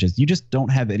earlier, which is you just don't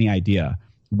have any idea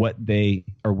what they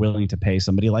are willing to pay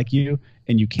somebody like you.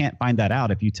 And you can't find that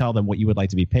out if you tell them what you would like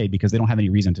to be paid because they don't have any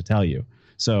reason to tell you.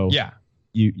 So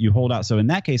you hold out. So in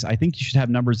that case, I think you should have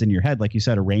numbers in your head, like you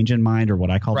said, a range in mind, or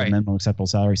what I call the minimum acceptable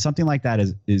salary. Something like that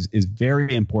is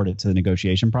very important to the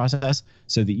negotiation process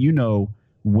so that you know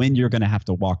when you're going to have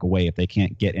to walk away if they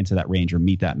can't get into that range or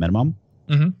meet that minimum.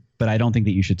 But I don't think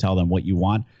that you should tell them what you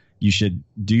want. You should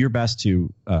do your best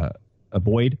to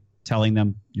avoid telling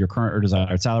them your current or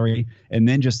desired salary, and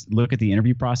then just look at the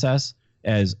interview process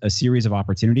as a series of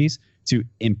opportunities to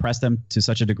impress them to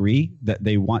such a degree that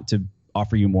they want to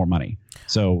offer you more money.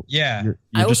 So you're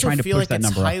just trying to push that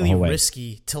number up the whole way. I also feel like it's highly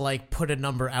risky to like put a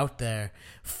number out there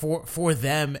for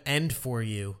them and for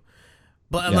you.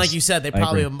 But like you said, they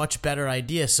probably have a much better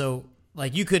idea. So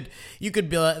like you could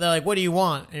be like, they're like, what do you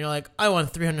want? And you're like, I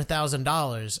want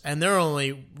 $300,000, and they're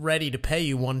only ready to pay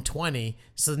you $120.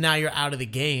 So now you're out of the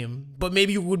game. But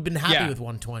maybe you would have been happy with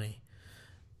 $120.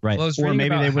 Right. Well, or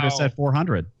maybe they would have said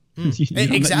 $400.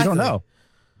 Exactly. You don't know.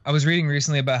 I was reading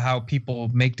recently about how people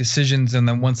make decisions, and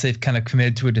then once they've kind of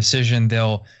committed to a decision,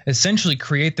 they'll essentially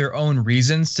create their own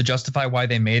reasons to justify why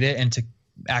they made it and to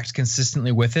act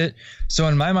consistently with it. So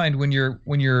in my mind, when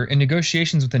you're in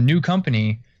negotiations with a new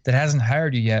company that hasn't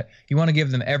hired you yet, you want to give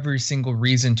them every single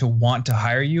reason to want to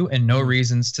hire you and no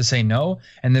reasons to say no.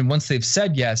 And then once they've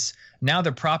said yes, now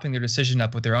they're propping their decision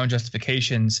up with their own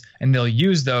justifications, and they'll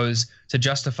use those to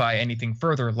justify anything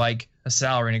further, like a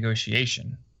salary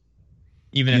negotiation,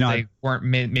 even if they weren't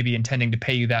maybe intending to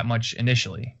pay you that much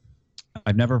initially.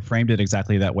 I've never framed it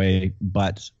exactly that way,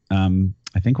 but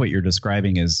I think what you're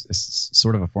describing is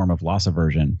sort of a form of loss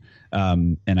aversion.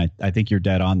 And I think you're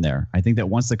dead on there. I think that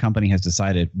once the company has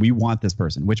decided we want this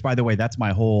person, which, by the way, that's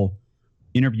my whole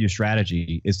interview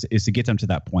strategy, is to get them to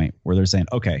that point where they're saying,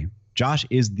 okay, Josh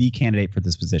is the candidate for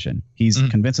this position. He's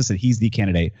convinced us that he's the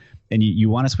candidate. And you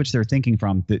want to switch their thinking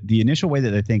from the initial way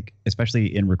that they think,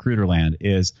 especially in recruiter land,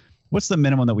 is what's the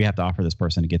minimum that we have to offer this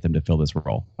person to get them to fill this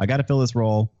role? I got to fill this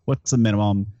role. What's the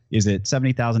minimum? Is it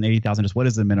 70,000, 80,000? Just what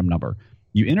is the minimum number?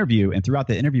 You interview, and throughout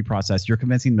the interview process, you're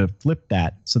convincing them to flip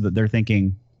that so that they're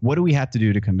thinking, what do we have to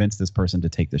do to convince this person to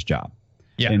take this job?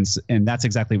 Yeah. And that's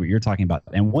exactly what you're talking about.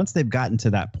 And once they've gotten to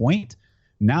that point,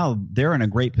 now they're in a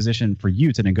great position for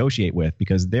you to negotiate with,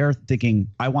 because they're thinking,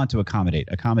 I want to accommodate,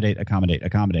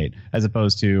 as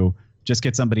opposed to just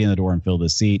get somebody in the door and fill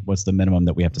this seat. What's the minimum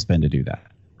that we have to spend to do that?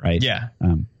 Right. Yeah.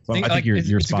 So I think you're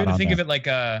it's spot good to on think there. of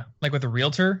it like with a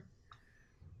realtor.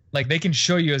 Like they can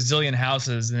show you a zillion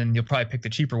houses and then you'll probably pick the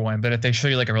cheaper one. But if they show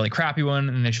you like a really crappy one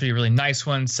and they show you a really nice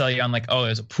one, sell you on like, oh,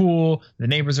 there's a pool, the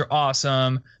neighbors are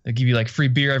awesome, they give you like free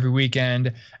beer every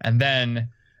weekend, and then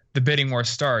the bidding war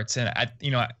starts. And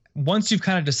once you've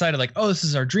kind of decided like, oh, this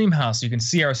is our dream house, you can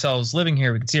see ourselves living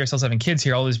here, we can see ourselves having kids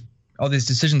here, all these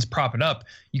decisions prop it up,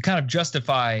 you kind of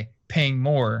justify paying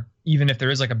more, even if there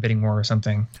is like a bidding war or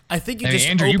something. I think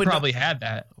Andrew, you probably had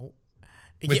that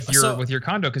with your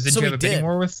condo, because did you have a bidding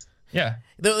war with? Yeah,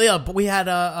 but we had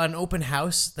an open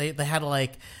house. They had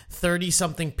like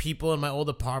 30-something people in my old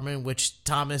apartment, which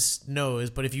Thomas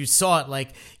knows. But if you saw it, like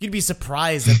you'd be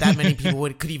surprised that many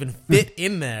people could even fit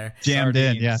in there. Jammed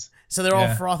in, yeah. So they're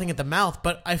all frothing at the mouth.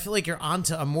 But I feel like you're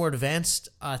onto a more advanced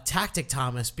tactic,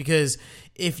 Thomas, because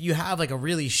if you have like a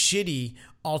really shitty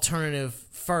alternative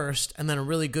first and then a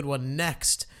really good one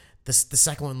next, the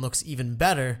second one looks even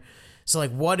better. So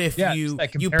like, what if you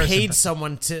paid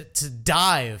someone to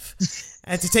dive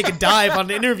and to take a dive on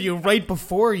the interview right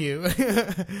before you?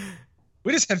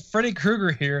 We just had Freddy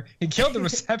Krueger here. He killed the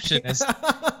receptionist.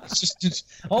 It's just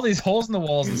all these holes in the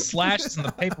walls and slashes in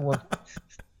the paperwork.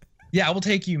 Yeah, I will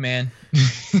take you, man.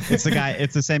 It's the guy.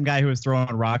 It's the same guy who was throwing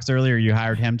rocks earlier. You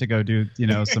hired him to go do,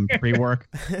 some pre-work.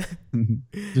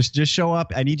 just show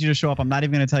up. I need you to show up. I'm not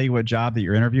even going to tell you what job that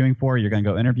you're interviewing for. You're going to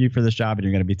go interview for this job, and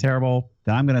you're going to be terrible.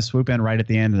 Then I'm going to swoop in right at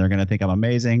the end, and they're going to think I'm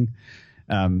amazing.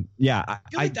 I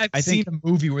I've seen a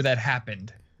movie where that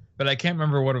happened, but I can't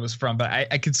remember what it was from. But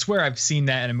I could swear I've seen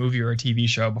that in a movie or a TV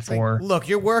show before. Like, look,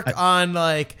 your work on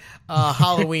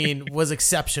Halloween was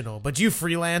exceptional, but you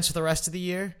freelance for the rest of the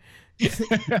year.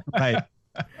 Right.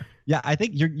 Yeah, I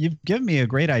think you've given me a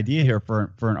great idea here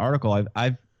for an article.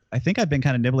 I think I've been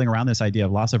kind of nibbling around this idea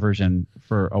of loss aversion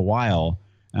for a while,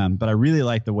 but I really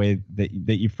like the way that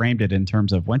you framed it in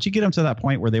terms of once you get them to that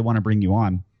point where they want to bring you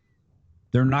on,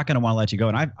 they're not going to want to let you go.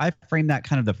 And I've framed that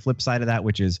kind of the flip side of that,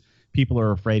 which is people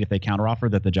are afraid if they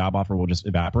counteroffer that the job offer will just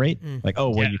evaporate. Like, oh,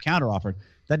 well, you counteroffered.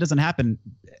 That doesn't happen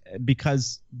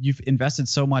because you've invested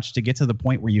so much to get to the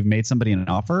point where you've made somebody an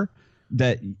offer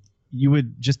that you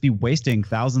would just be wasting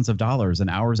thousands of dollars and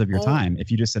hours of your time if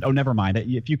you just said, oh, never mind.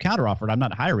 If you counteroffered, I'm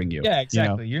not hiring you. Yeah,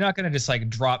 exactly. You're not going to just like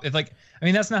drop it.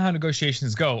 That's not how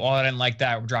negotiations go. Oh, I didn't like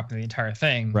that, we're dropping the entire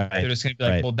thing. Right. They're just going to be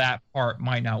like, well, that part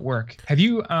might not work. Have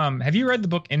you read the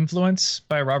book Influence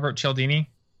by Robert Cialdini?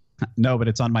 No, but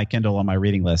it's on my Kindle on my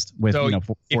reading list with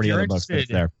 40 other books that's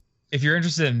there. If you're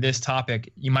interested in this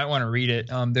topic, you might want to read it.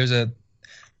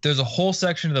 There's a whole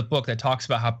section of the book that talks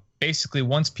about how basically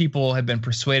once people have been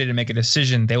persuaded to make a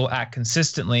decision, they will act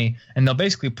consistently, and they'll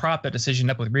basically prop that decision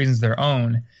up with reasons of their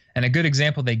own. And a good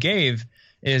example they gave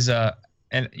is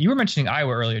and you were mentioning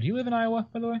Iowa earlier. Do you live in Iowa,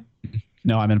 by the way?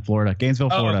 No, I'm in Florida,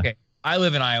 Gainesville, Florida. Okay. I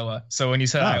live in Iowa, so when you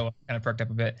said Iowa, I kind of perked up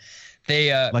a bit.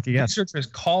 Lucky guess. Researchers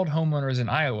called homeowners in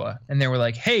Iowa, and they were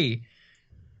like, hey,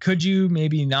 could you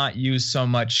maybe not use so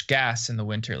much gas in the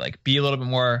winter? Like, be a little bit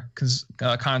more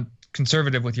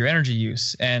conservative with your energy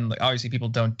use. And like, obviously people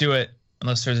don't do it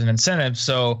unless there's an incentive.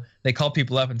 So they called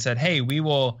people up and said, hey, we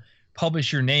will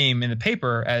publish your name in the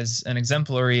paper as an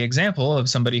exemplary example of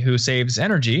somebody who saves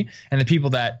energy. And the people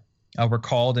that were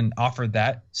called and offered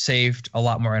that saved a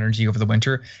lot more energy over the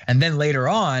winter. And then later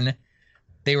on,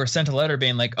 they were sent a letter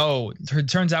being like, oh, it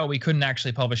turns out we couldn't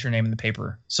actually publish your name in the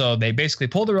paper. So they basically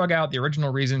pulled the rug out. The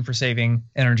original reason for saving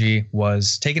energy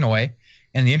was taken away.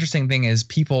 And the interesting thing is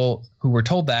people who were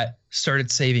told that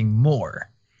started saving more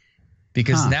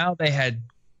because now they had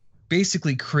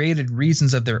basically created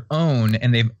reasons of their own,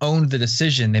 and they've owned the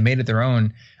decision. They made it their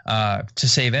own to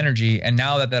save energy. And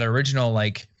now that original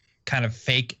like kind of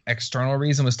fake external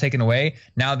reason was taken away,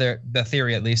 now the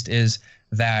theory at least is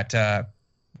that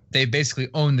they basically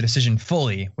own the decision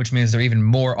fully, which means they're even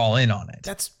more all in on it.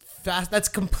 That's fast. That's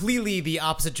completely the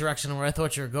opposite direction of where I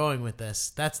thought you were going with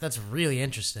this. That's really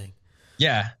interesting.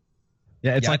 Yeah.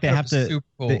 Yeah, it's like they have to super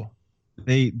cool.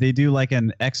 they do like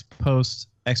an ex post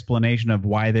explanation of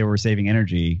why they were saving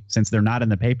energy. Since they're not in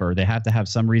the paper, they have to have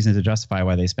some reason to justify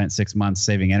why they spent 6 months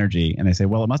saving energy. And they say,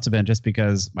 well, it must have been just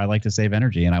because I like to save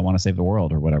energy and I want to save the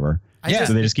world or whatever.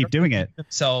 So they just keep doing it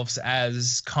themselves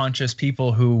as conscious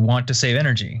people who want to save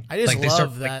energy. I just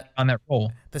love that on that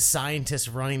role. The scientist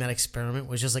running that experiment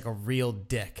was just like a real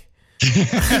dick.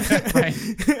 Right.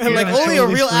 Like only a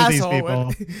real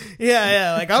asshole.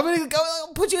 Yeah. Like I'm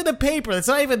gonna put you in the paper. It's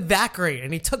not even that great,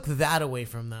 and he took that away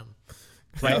from them.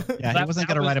 Right. Yeah, he wasn't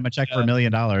going to write him a check for $1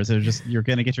 million. It was just you're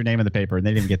going to get your name in the paper, and they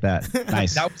didn't even get that.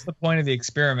 Nice. That was the point of the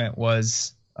experiment,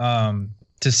 was to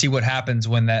see what happens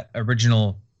when that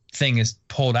original thing is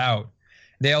pulled out.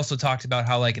 They also talked about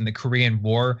how, like in the Korean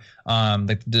War,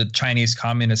 the Chinese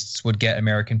communists would get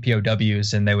American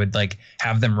POWs, and they would like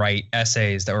have them write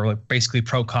essays that were like basically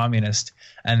pro-communist,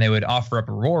 and they would offer up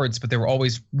rewards, but they were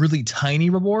always really tiny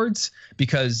rewards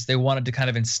because they wanted to kind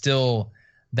of instill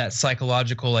that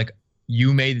psychological like,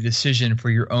 you made the decision for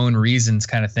your own reasons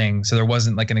kind of thing. So there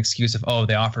wasn't like an excuse of, oh,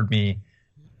 they offered me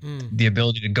the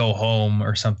ability to go home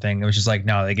or something. It was just like,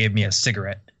 no, they gave me a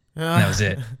cigarette. And that was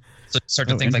it. So start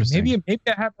to think like, maybe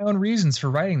I have my own reasons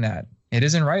for writing that. It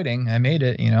is in writing. I made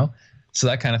it, so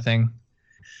that kind of thing.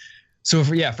 So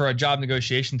for a job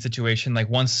negotiation situation, like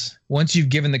once you've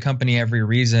given the company every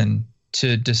reason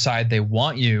to decide they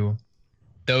want you,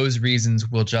 those reasons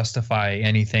will justify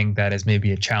anything that is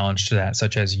maybe a challenge to that,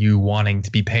 such as you wanting to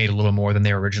be paid a little more than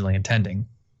they were originally intending.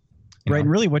 Right. And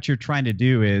really what you're trying to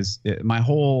do is my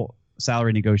whole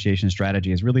salary negotiation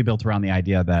strategy is really built around the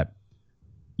idea that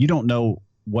you don't know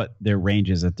what their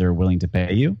range is that they're willing to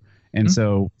pay you. And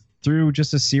so through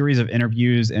just a series of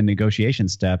interviews and negotiation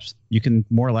steps, you can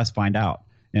more or less find out.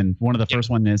 And one of the first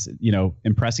one is,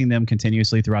 impressing them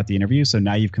continuously throughout the interview. So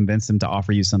now you've convinced them to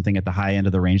offer you something at the high end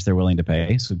of the range they're willing to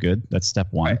pay. So good. That's step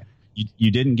one. Right.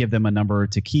 You didn't give them a number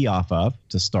to key off of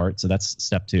to start. So that's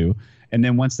step two. And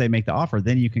then once they make the offer,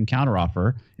 then you can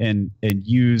counteroffer and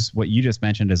use what you just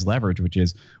mentioned as leverage, which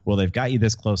is, well, they've got you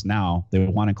this close now. They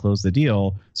want to close the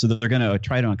deal. So they're going to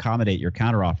try to accommodate your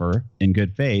counteroffer in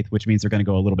good faith, which means they're going to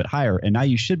go a little bit higher. And now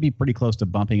you should be pretty close to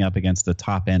bumping up against the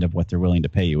top end of what they're willing to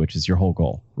pay you, which is your whole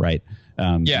goal, right?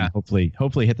 Hopefully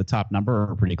hit the top number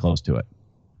or pretty close to it.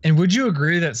 And would you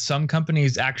agree that some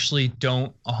companies actually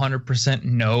don't 100%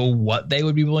 know what they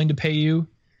would be willing to pay you?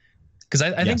 Because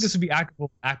I think this would be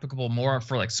applicable more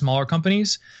for like smaller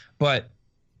companies, but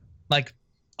like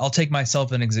I'll take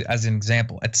myself as an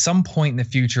example. At some point in the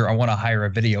future, I want to hire a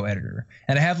video editor,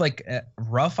 and I have like a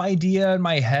rough idea in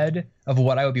my head of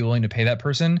what I would be willing to pay that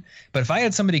person. But if I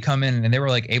had somebody come in and they were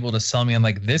like able to sell me on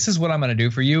like, this is what I'm going to do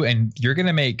for you, and you're going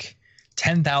to make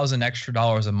 $10,000 extra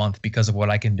a month because of what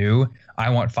I can do. I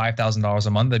want $5,000 a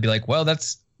month. They'd be like, well,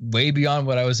 that's way beyond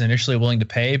what I was initially willing to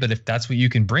pay. But if that's what you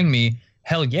can bring me,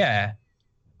 hell yeah,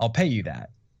 I'll pay you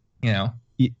that,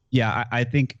 Yeah, I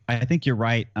think you're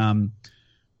right. I'm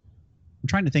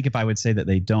trying to think if I would say that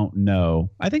they don't know.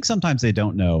 I think sometimes they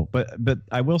don't know, but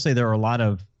I will say there are a lot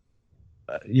of,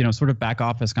 sort of back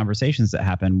office conversations that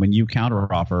happen when you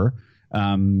counteroffer.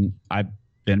 I've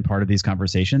been part of these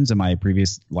conversations in my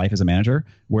previous life as a manager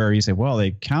where you say, well,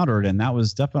 they countered and that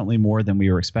was definitely more than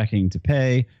we were expecting to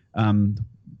pay.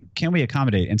 Can we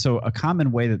accommodate? And so a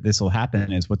common way that this will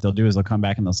happen is what they'll do is they'll come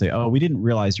back and they'll say, oh, we didn't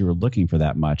realize you were looking for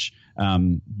that much.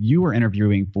 You were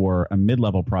interviewing for a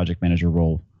mid-level project manager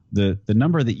role. The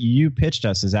number that you pitched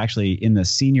us is actually in the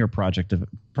senior project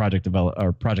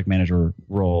manager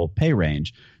role pay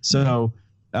range. So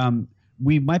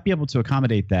we might be able to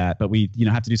accommodate that, but we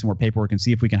have to do some more paperwork and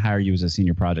see if we can hire you as a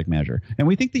senior project manager. And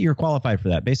we think that you're qualified for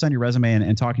that. Based on your resume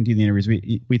and talking to you in the interviews,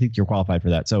 we think you're qualified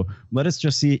for that. So let us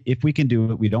just see if we can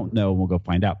do it. We don't know, and we'll go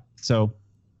find out. So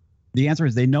the answer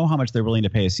is they know how much they're willing to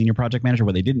pay a senior project manager.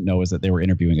 What they didn't know is that they were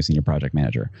interviewing a senior project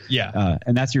manager. Yeah.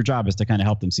 And that's your job, is to kind of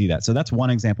help them see that. So that's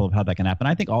one example of how that can happen.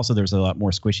 I think also there's a lot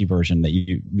more squishy version that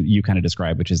you kind of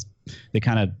described, which is they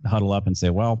kind of huddle up and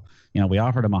say, well, we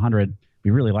offered them 100.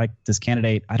 we really like this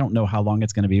candidate. I don't know how long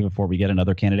it's going to be before we get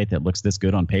another candidate that looks this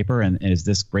good on paper and is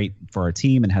this great for our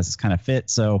team and has this kind of fit.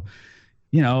 So,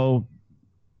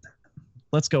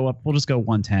 let's go up. We'll just go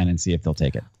 110 and see if they'll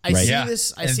take it. I see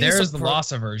this. And there's the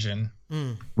loss aversion.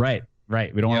 Right.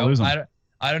 We don't want to lose them.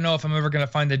 I don't know if I'm ever going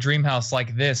to find a dream house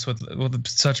like this with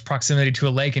such proximity to a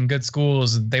lake and good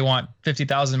schools. They want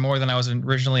 $50,000 more than I was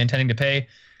originally intending to pay.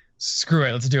 Screw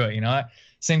it. Let's do it.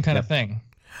 Same kind of thing.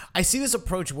 I see this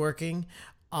approach working.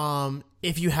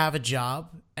 If you have a job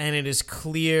and it is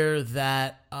clear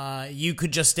that you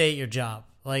could just stay at your job,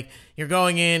 like you're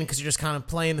going in because you're just kind of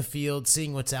playing the field,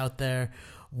 seeing what's out there.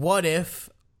 What if,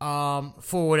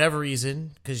 for whatever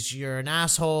reason, because you're an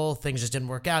asshole, things just didn't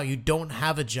work out, you don't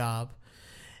have a job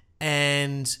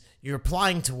and you're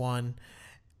applying to one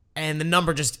and the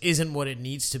number just isn't what it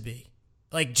needs to be?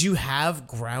 Like, do you have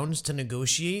grounds to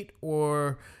negotiate,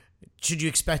 or should you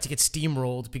expect to get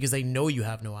steamrolled because they know you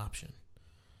have no option?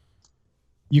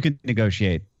 You can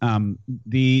negotiate.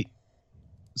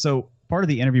 So part of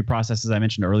the interview process, as I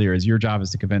mentioned earlier, is your job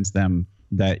is to convince them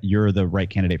that you're the right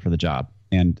candidate for the job.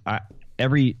 And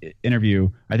every interview,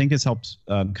 I think this helps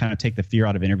kind of take the fear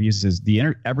out of interviews, is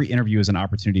every interview is an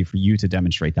opportunity for you to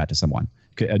demonstrate that to someone,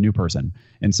 a new person.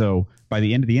 And so by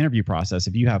the end of the interview process,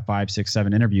 if you have 5, 6,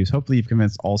 7 interviews, hopefully you've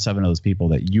convinced all 7 of those people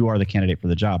that you are the candidate for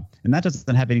the job. And that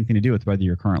doesn't have anything to do with whether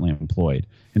you're currently employed.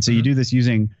 And so you do this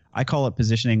using, I call it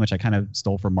positioning, which I kind of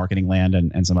stole from Marketing Land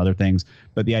and some other things.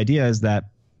 But the idea is that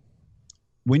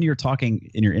when you're talking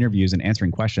in your interviews and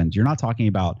answering questions, you're not talking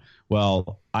about,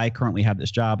 well, I currently have this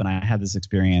job and I have this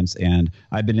experience and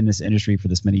I've been in this industry for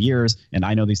this many years and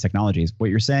I know these technologies.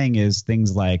 What you're saying is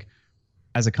things like,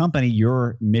 as a company,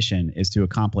 your mission is to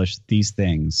accomplish these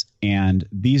things, and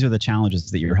these are the challenges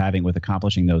that you're having with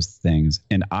accomplishing those things.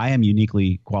 And I am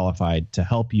uniquely qualified to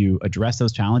help you address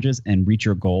those challenges and reach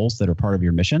your goals that are part of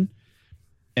your mission.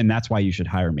 And that's why you should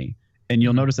hire me. And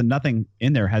you'll notice that nothing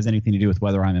in there has anything to do with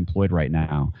whether I'm employed right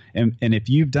now. And if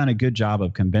you've done a good job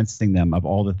of convincing them of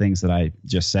all the things that I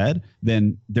just said,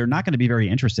 then they're not going to be very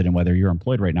interested in whether you're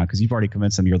employed right now, because you've already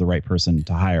convinced them you're the right person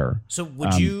to hire. So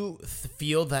would you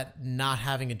feel that not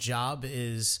having a job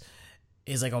is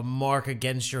like a mark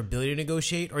against your ability to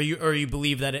negotiate, or you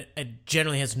believe that it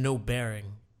generally has no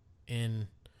bearing in...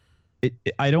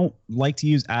 I don't like to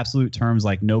use absolute terms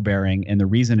like no bearing. And the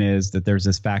reason is that there's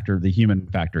this factor, the human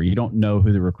factor. You don't know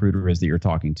who the recruiter is that you're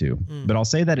talking to. But I'll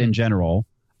say that in general,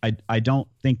 I don't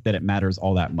think that it matters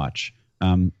all that much.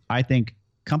 I think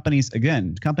companies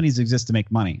exist to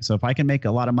make money. So if I can make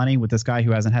a lot of money with this guy who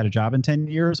hasn't had a job in 10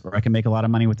 years, or I can make a lot of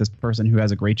money with this person who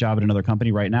has a great job at another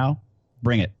company right now,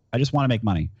 bring it. I just want to make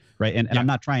money. Right. And I'm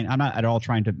not at all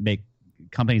trying to make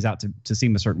companies out to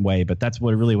seem a certain way, but that's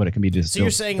what it can be. So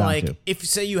you're saying, like, if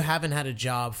say you haven't had a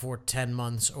job for 10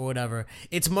 months or whatever,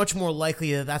 it's much more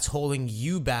likely that that's holding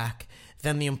you back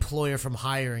than the employer from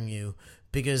hiring you,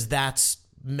 because that's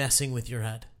messing with your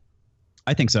head.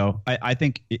 I think so. I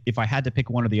think if I had to pick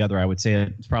one or the other, I would say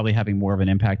it's probably having more of an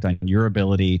impact on your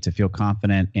ability to feel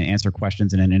confident and answer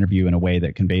questions in an interview in a way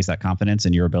that conveys that confidence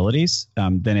in your abilities.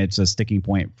 Then it's a sticking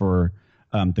point for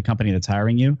the company that's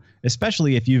hiring you,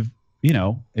 especially if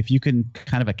if you can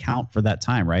kind of account for that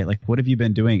time, right? Like, what have you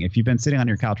been doing? If you've been sitting on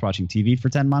your couch watching TV for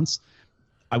 10 months,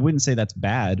 I wouldn't say that's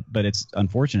bad, but it's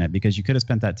unfortunate, because you could have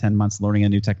spent that 10 months learning a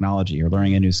new technology or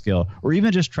learning a new skill, or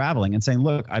even just traveling and saying,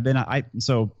 look,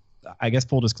 so I guess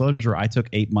full disclosure, I took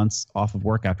 8 months off of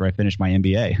work after I finished my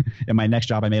MBA. In my next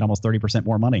job, I made almost 30%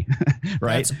 more money,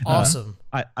 right? That's awesome.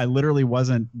 I literally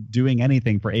wasn't doing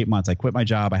anything for 8 months. I quit my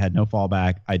job. I had no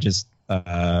fallback. I just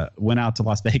went out to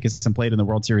Las Vegas and played in the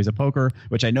World Series of Poker,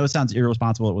 which I know sounds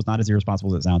irresponsible. It was not as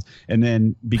irresponsible as it sounds. And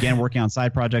then began working on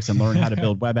side projects and learned how to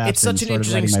build web apps. It's such an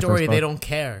interesting story. They don't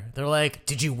care. They're like,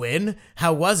 did you win?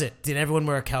 How was it? Did everyone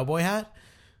wear a cowboy hat?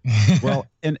 Well,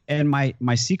 and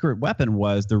my secret weapon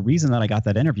was, the reason that I got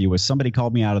that interview was somebody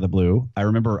called me out of the blue. I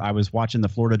remember I was watching the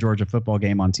Florida-Georgia football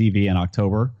game on TV in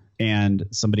October, and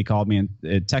somebody called me and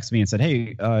texted me and said,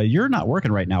 hey, you're not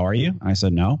working right now, are you? And I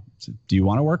said, no. Said, do you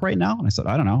want to work right now? And I said,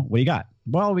 I don't know. What do you got?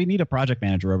 Well, we need a project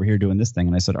manager over here doing this thing.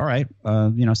 And I said, all right,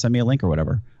 send me a link or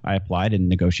whatever. I applied and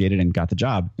negotiated and got the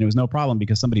job. And it was no problem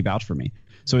because somebody vouched for me.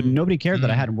 So nobody cared that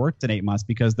I hadn't worked in 8 months,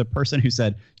 because the person who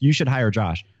said, you should hire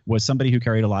Josh, was somebody who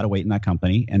carried a lot of weight in that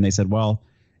company. And they said, well,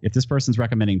 if this person's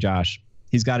recommending Josh,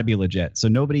 he's got to be legit. So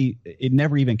it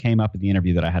never even came up in the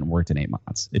interview that I hadn't worked in 8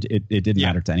 months. It didn't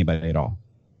matter to anybody at all.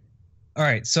 All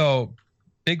right. So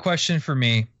big question for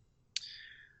me.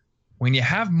 When you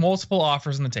have multiple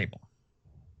offers on the table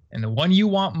and the one you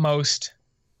want most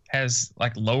has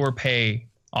like lower pay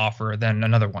offer than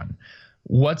another one,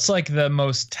 what's like the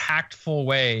most tactful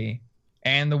way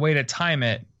and the way to time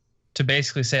it to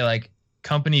basically say like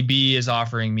company B is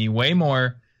offering me way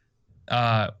more.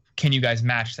 Can you guys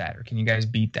match that, or can you guys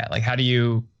beat that? Like, how do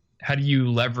you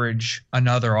leverage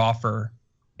another offer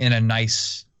in a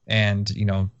nice and, you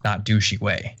know, not douchey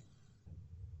way?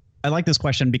 I like this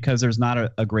question because there's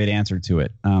not a great answer to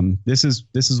it. This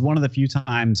is one of the few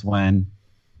times when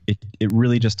it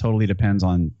really just totally depends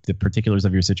on the particulars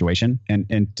of your situation.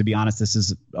 And to be honest, this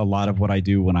is a lot of what I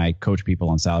do when I coach people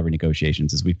on salary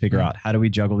negotiations is we figure out how do we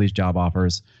juggle these job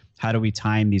offers? How do we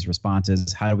time these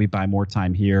responses? How do we buy more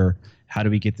time here? How do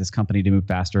we get this company to move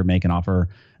faster, make an offer?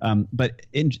 But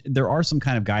there are some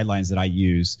kind of guidelines that I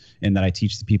use and that I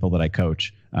teach the people that I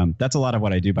coach. That's a lot of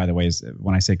what I do, by the way, is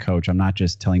when I say coach, I'm not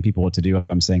just telling people what to do.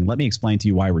 I'm saying, let me explain to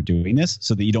you why we're doing this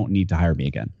so that you don't need to hire me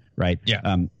again, right? Yeah.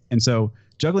 And so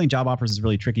juggling job offers is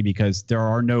really tricky because there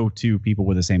are no two people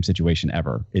with the same situation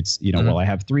ever. It's, you know, well, I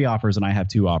have 3 offers and I have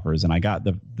 2 offers and I got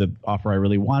the offer I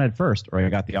really wanted first, or I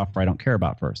got the offer I don't care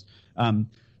about first.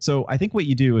 So I think what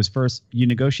you do is first you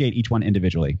negotiate each one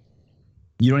individually.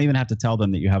 You don't even have to tell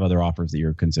them that you have other offers that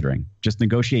you're considering. Just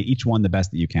negotiate each one the best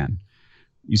that you can.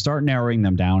 You start narrowing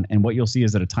them down, and what you'll see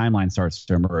is that a timeline starts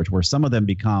to emerge where some of them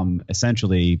become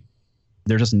essentially,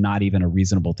 they're just not even a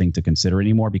reasonable thing to consider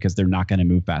anymore because they're not going to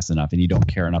move fast enough and you don't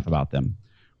care enough about them.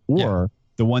 Or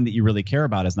the one that you really care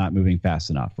about is not moving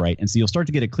fast enough, right? And so you'll start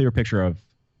to get a clear picture of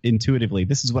intuitively,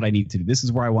 this is what I need to do. This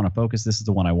is where I want to focus. This is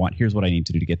the one I want. Here's what I need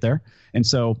to do to get there. And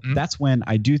so that's when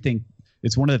I do think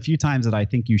it's one of the few times that I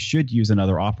think you should use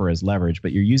another offer as leverage,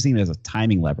 but you're using it as a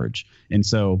timing leverage. And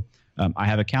so I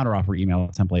have a counteroffer email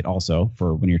template also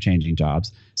for when you're changing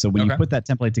jobs. So when you put that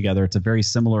template together, it's a very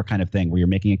similar kind of thing where you're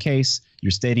making a case, you're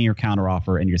stating your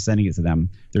counteroffer, and you're sending it to them.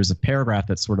 There's a paragraph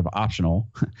that's sort of optional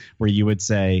where you would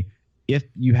say, if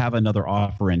you have another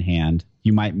offer in hand,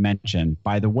 you might mention,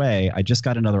 by the way, I just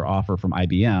got another offer from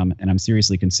IBM and I'm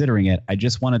seriously considering it. I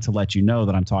just wanted to let you know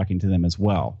that I'm talking to them as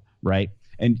well, right?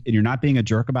 And you're not being a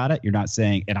jerk about it. You're not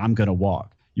saying, and I'm going to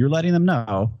walk. You're letting them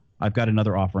know, I've got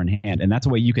another offer in hand. And that's a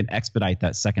way you can expedite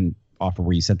that second offer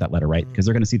where you sent that letter, right? Because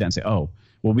they're going to see that and say, oh,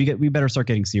 well, we better start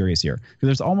getting serious here. Because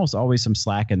there's almost always some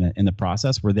slack in the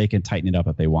process where they can tighten it up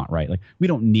if they want, right? Like, we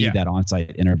don't need that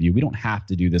on-site interview. We don't have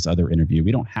to do this other interview.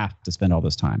 We don't have to spend all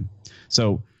this time.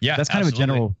 So that's kind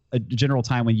of a general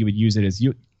time when you would use it is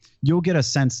you'll get a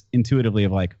sense intuitively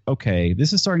of like, okay,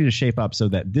 this is starting to shape up so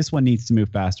that this one needs to move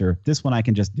faster. This one I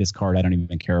can just discard. I don't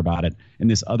even care about it. And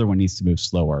this other one needs to move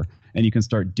slower. And you can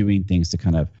start doing things to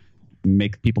kind of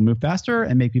make people move faster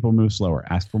and make people move slower.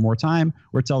 Ask for more time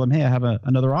or tell them, hey, I have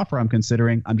another offer I'm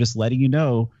considering. I'm just letting you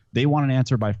know they want an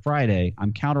answer by Friday.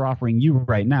 I'm counter-offering you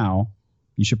right now.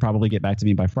 You should probably get back to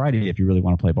me by Friday if you really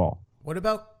want to play ball. What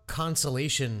about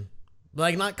consolation?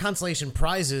 Like, not consolation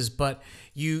prizes, but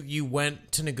you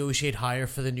went to negotiate higher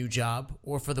for the new job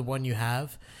or for the one you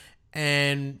have,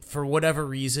 and for whatever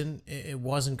reason, it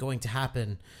wasn't going to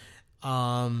happen.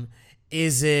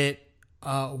 Is it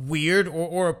weird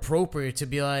or appropriate to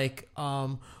be like,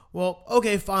 well,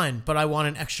 okay, fine, but I want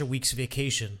an extra week's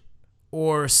vacation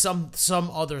or some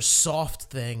other soft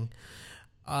thing,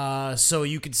 so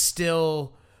you could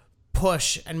still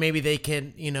push and maybe they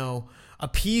can, you know,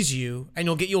 appease you and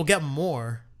you'll get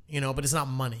more, you know, but it's not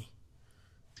money.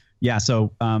 Yeah.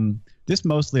 So this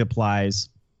mostly applies,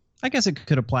 I guess it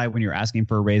could apply when you're asking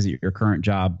for a raise at your current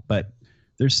job, but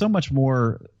there's so much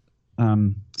more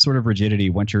sort of rigidity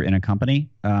once you're in a company.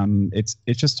 It's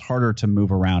just harder to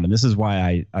move around. And this is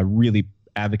why I really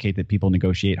advocate that people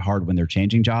negotiate hard when they're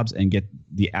changing jobs and get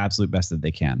the absolute best that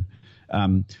they can.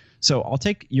 So I'll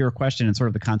take your question in sort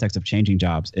of the context of changing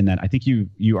jobs in that I think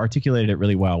you articulated it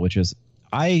really well, which is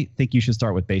I think you should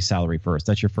start with base salary first.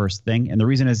 That's your first thing. And the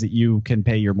reason is that you can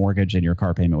pay your mortgage and your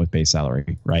car payment with base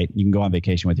salary, right? You can go on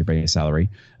vacation with your base salary.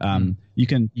 You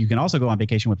can also go on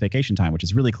vacation with vacation time, which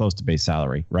is really close to base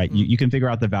salary, right? You can figure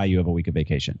out the value of a week of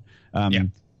vacation.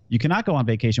 You cannot go on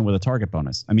vacation with a target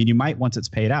bonus. I mean, you might once it's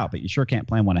paid out, but you sure can't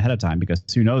plan one ahead of time because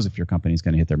who knows if your company is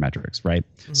going to hit their metrics, right?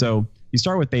 So you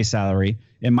start with base salary.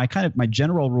 And my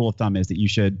general rule of thumb is that you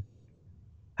should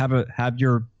have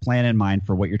your plan in mind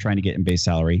for what you're trying to get in base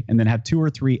salary, and then have 2 or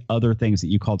 3 other things that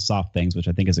you called soft things, which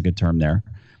I think is a good term there,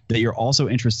 that you're also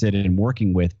interested in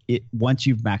working with it once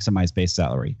you've maximized base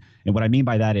salary. And what I mean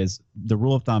by that is the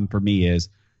rule of thumb for me is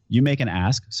you make an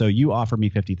ask. So you offer me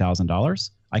 $50,000.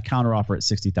 I counteroffer at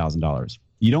 $60,000.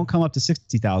 You don't come up to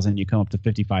 $60,000. You come up to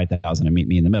 $55,000 and meet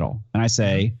me in the middle. And I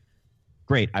say,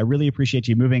 great, I really appreciate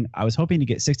you moving. I was hoping to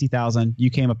get $60,000.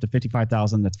 You came up to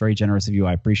 $55,000. That's very generous of you.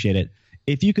 I appreciate it.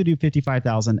 If you could do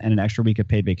 $55,000 and an extra week of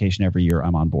paid vacation every year,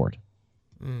 I'm on board,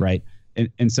 right?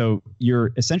 And so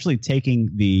you're essentially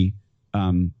taking the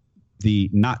the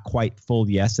not quite full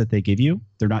yes that they give you.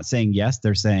 They're not saying yes,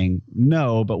 they're saying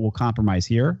no, but we'll compromise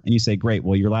here. And you say, great,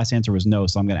 well, your last answer was no,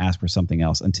 so I'm going to ask for something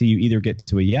else, until you either get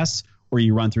to a yes or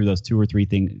you run through those 2 or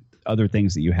 3 other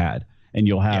things that you had. And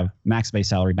you'll have max base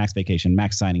salary, max vacation,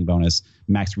 max signing bonus,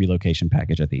 max relocation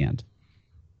package at the end.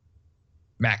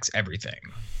 Max everything.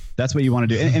 That's what you want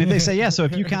to do. And if they say, yeah, so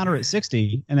if you counter at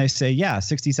 60 and they say, yeah,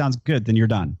 60 sounds good, then you're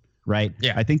done. Right.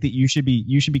 Yeah. I think that you should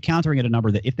be countering at a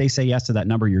number that if they say yes to that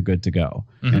number, you're good to go.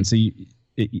 Mm-hmm. And so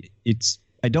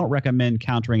I don't recommend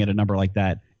countering at a number like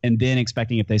that and then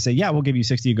expecting if they say, yeah, we'll give you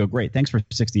 60, you go, great, thanks for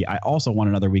 60. I also want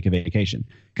another week of vacation.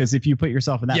 Because if you put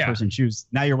yourself in that person's shoes,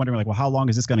 now you're wondering like, well, how long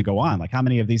is this going to go on? Like, how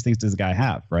many of these things does the guy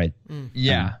have? Right.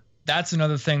 Yeah. That's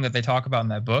another thing that they talk about in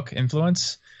that book,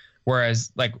 Influence.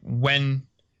 Whereas like when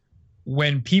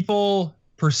people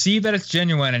perceive that it's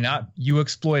genuine and not you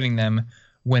exploiting them,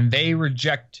 when they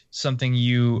reject something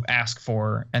you ask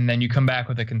for and then you come back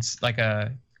with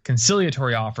a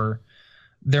conciliatory offer,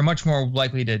 they're much more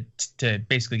likely to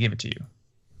basically give it to you,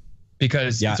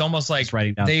 because it's almost like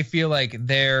they feel like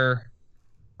they're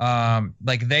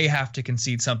like they have to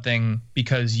concede something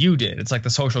because you did. It's like the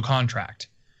social contract.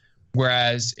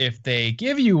 Whereas if they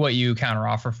give you what you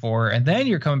counteroffer for and then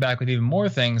you're coming back with even more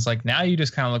things, like now you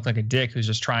just kind of look like a dick who's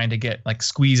just trying to get like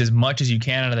squeeze as much as you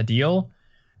can out of the deal.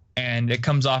 And it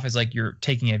comes off as like you're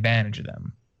taking advantage of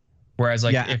them. Whereas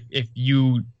like if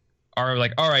you are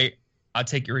like, all right, I'll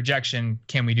take your rejection,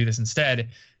 can we do this instead?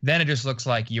 Then it just looks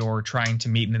like you're trying to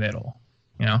meet in the middle,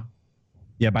 you know?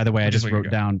 Yeah, by the way, I just wrote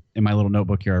down in my little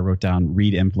notebook here, I wrote down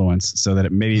read Influence so that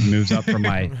it maybe moves up from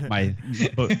my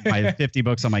 50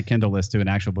 books on my Kindle list to an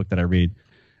actual book that I read.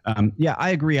 Yeah,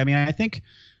 I agree. I mean, I think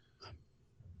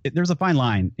there's a fine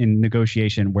line in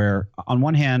negotiation where on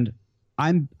one hand,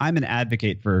 I'm an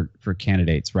advocate for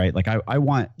candidates, right? Like I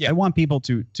want people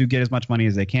to get as much money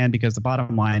as they can, because the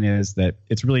bottom line is that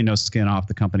it's really no skin off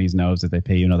the company's nose if they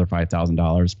pay you another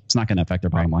 $5,000. It's not going to affect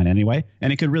their bottom line anyway,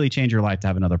 and it could really change your life to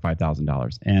have another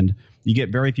 $5,000. And you get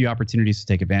very few opportunities to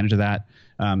take advantage of that,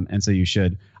 and so you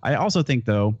should. I also think,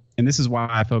 though, and this is why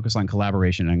I focus on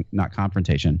collaboration and not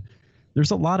confrontation,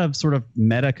 there's a lot of sort of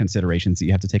meta considerations that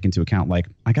you have to take into account. Like,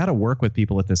 I got to work with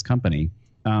people at this company.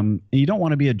 And you don't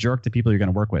want to be a jerk to people you're going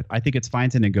to work with. I think it's fine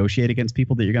to negotiate against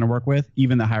people that you're going to work with,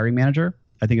 even the hiring manager.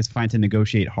 I think it's fine to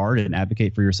negotiate hard and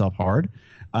advocate for yourself hard.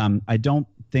 I don't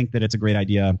think that it's a great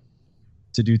idea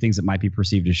to do things that might be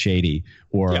perceived as shady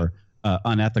or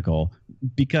unethical,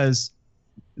 because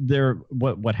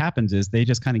what happens is they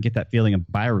just kind of get that feeling of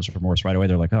buyer's remorse right away.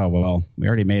 They're like, oh, well, we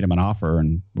already made him an offer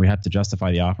and we have to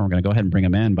justify the offer. We're going to go ahead and bring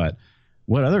him in, but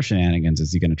what other shenanigans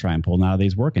is he going to try and pull now that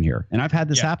he's working here? And I've had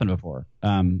this happen before.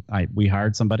 We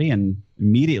hired somebody and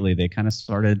immediately they kind of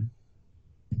started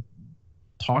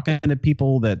talking to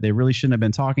people that they really shouldn't have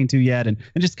been talking to yet, and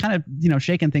just kind of,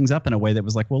 shaking things up in a way that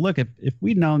was like, well, look, if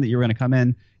we'd known that you were going to come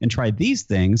in and try these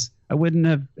things, I wouldn't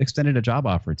have extended a job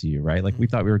offer to you, right? Like we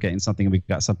thought we were getting something and we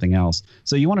got something else.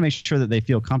 So you want to make sure that they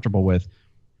feel comfortable with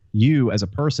you as a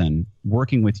person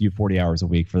working with you 40 hours a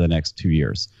week for the next 2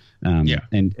 years. And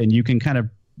you can kind of,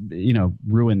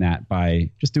 ruin that by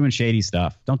just doing shady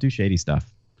stuff. Don't do shady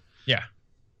stuff. Yeah.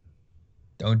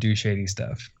 Don't do shady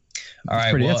stuff. All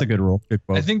right. That's a good rule. Good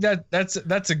quote. I think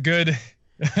that's a good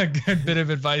bit of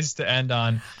advice to end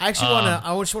on. I actually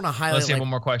I just want to highlight. Let's have one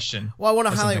more question. Well, I want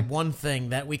to highlight one thing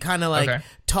that we kind of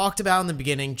talked about in the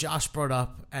beginning. Josh brought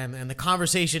up, and the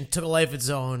conversation took a life of its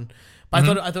own. But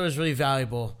I thought it was really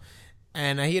valuable.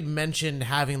 And he had mentioned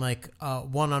having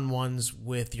one-on-ones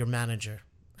with your manager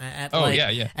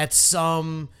at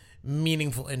some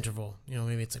meaningful interval.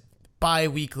 Maybe it's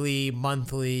bi-weekly,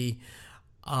 monthly.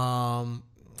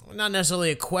 Not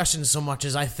necessarily a question so much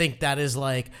as I think that is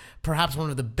perhaps one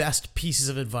of the best pieces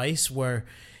of advice, where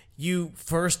you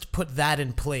first put that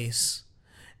in place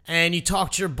and you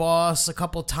talk to your boss a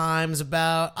couple times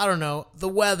about, I don't know, the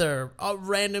weather,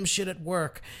 random shit at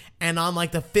work, and on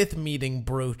the fifth meeting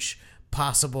broach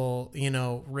possible,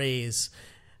 raise.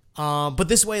 But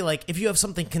this way, if you have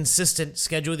something consistent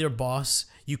scheduled with your boss,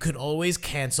 you could always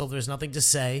cancel. There's nothing to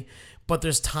say, but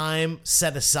there's time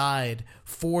set aside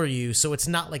for you. So it's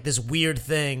not like this weird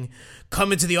thing.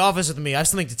 Come into the office with me, I have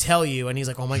something to tell you. And he's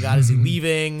like, oh my God, is he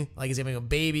leaving? Is he having a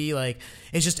baby?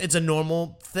 It's a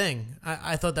normal thing.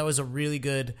 I thought that was a really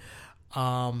good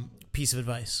piece of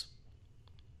advice.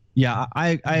 Yeah,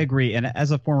 I agree. And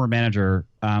as a former manager,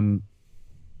 one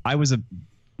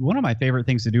of my favorite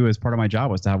things to do as part of my job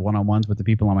was to have one-on-ones with the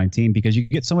people on my team, because you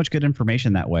get so much good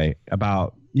information that way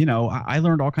about, I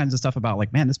learned all kinds of stuff about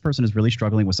man, this person is really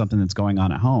struggling with something that's going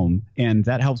on at home. And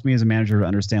that helps me as a manager to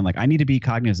understand, I need to be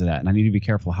cognizant of that, and I need to be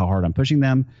careful how hard I'm pushing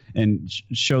them and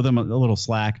show them a little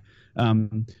slack.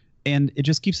 And it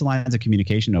just keeps the lines of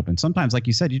communication open. Sometimes, like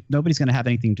you said, nobody's going to have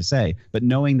anything to say, but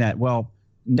knowing that, well,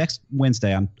 next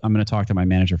Wednesday, I'm going to talk to my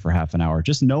manager for half an hour.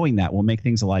 Just knowing that will make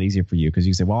things a lot easier for you, because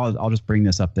you say, well, I'll just bring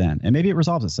this up then, and maybe it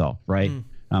resolves itself, right?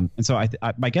 And so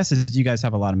my guess is you guys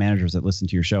have a lot of managers that listen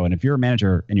to your show, and if you're a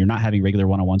manager and you're not having regular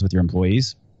one-on-ones with your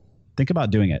employees, think about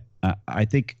doing it. I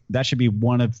think that should be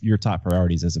one of your top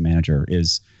priorities as a manager,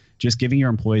 is just giving your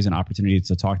employees an opportunity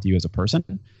to talk to you as a person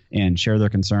and share their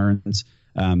concerns,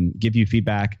 give you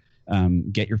feedback,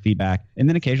 get your feedback, and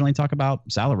then occasionally talk about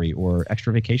salary or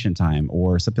extra vacation time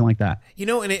or something like that.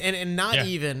 And not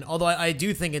even, although I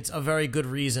do think it's a very good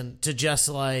reason to just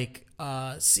like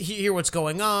hear what's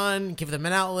going on, give them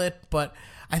an outlet. But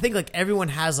I think like everyone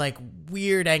has like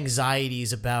weird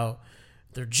anxieties about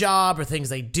their job or things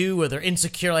they do, or they're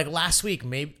insecure. Like last week,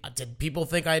 maybe did people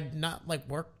think I'd not like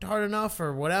worked hard enough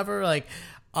or whatever? Like,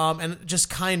 and just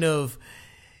kind of,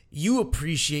 you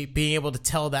appreciate being able to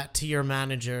tell that to your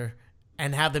manager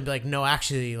and have them be like, no,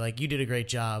 actually, like, you did a great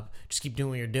job. Just keep doing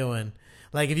what you're doing.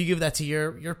 Like, if you give that to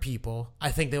your people,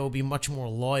 I think they will be much more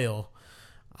loyal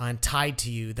and tied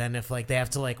to you than if like they have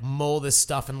to like mull this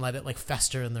stuff and let it like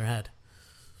fester in their head.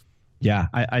 Yeah,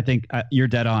 I think you're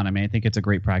dead on. I mean, I think it's a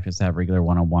great practice to have regular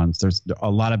one-on-ones. There's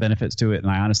a lot of benefits to it, and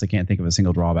I honestly can't think of a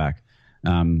single drawback.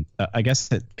 I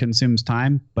guess it consumes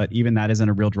time, but even that isn't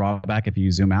a real drawback if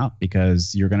you zoom out,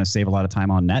 because you're going to save a lot of time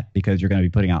on net, because you're going to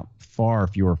be putting out far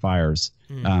fewer fires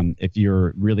if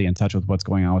you're really in touch with what's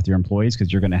going on with your employees,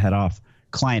 because you're going to head off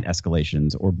client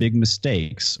escalations or big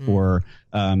mistakes or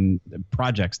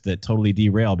projects that totally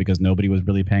derail because nobody was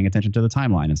really paying attention to the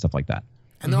timeline and stuff like that.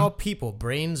 And they're all people.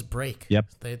 Brains break. Yep.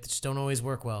 They just don't always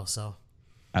work well. So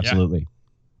absolutely.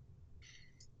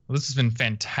 Well, this has been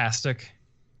fantastic.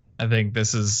 I think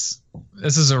this is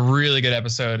a really good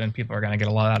episode, and people are going to get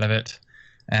a lot out of it.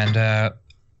 And I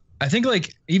think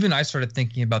like even I started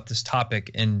thinking about this topic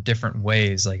in different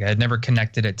ways. Like I had never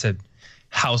connected it to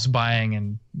house buying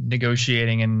and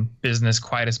negotiating in business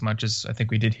quite as much as I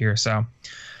think we did here. So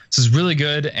this is really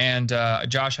good. And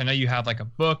Josh, I know you have like a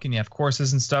book and you have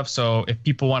courses and stuff. So if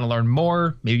people want to learn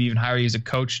more, maybe even hire you as a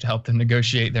coach to help them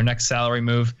negotiate their next salary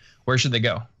move, where should they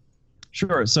go?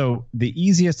 Sure. So the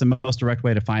easiest and most direct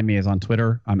way to find me is on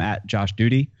Twitter. I'm at Josh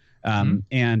Duty. And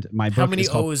my book. How many is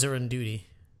called O's are in Duty?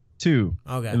 2.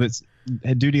 Okay. It's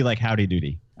Duty like Howdy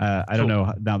Doody. I don't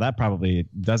know. Now that probably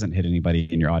doesn't hit anybody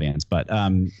in your audience, but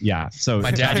yeah. So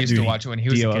my dad used to watch it when he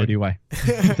was a kid. D-O-O-D-Y.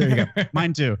 There you go.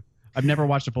 Mine too. I've never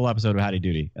watched a full episode of Howdy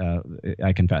Doody.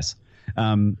 I confess.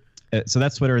 So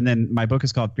that's Twitter. And then my book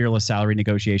is called Fearless Salary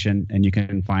Negotiation. And you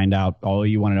can find out all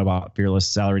you want to know about Fearless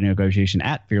Salary Negotiation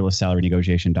at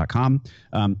fearlesssalarynegotiation.com.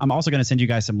 I'm also going to send you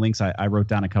guys some links. I wrote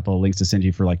down a couple of links to send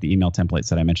you for like the email templates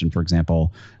that I mentioned, for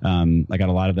example. I got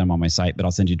a lot of them on my site, but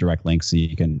I'll send you direct links so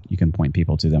you can point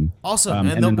people to them. Awesome.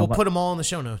 And we'll put them all in the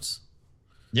show notes.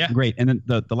 Yeah. Great. And then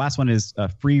the last one is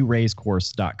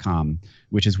freeraisecourse.com,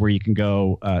 which is where you can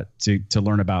go to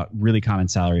learn about really common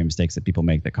salary mistakes that people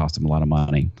make that cost them a lot of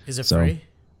money. Is it free?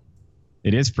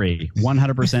 It is free.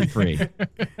 100% free.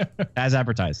 As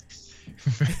advertised.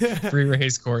 Free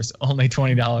Raise course, only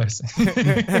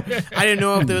 $20. I didn't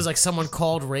know if there was like someone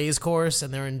called Raise Course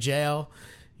and they're in jail.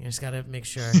 You just got to make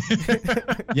sure.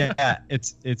 Yeah,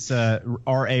 it's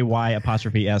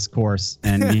RAY''S course,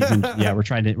 and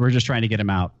we're just trying to get him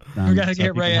out. We gotta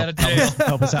get Ray out of jail.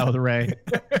 Help us out with Ray.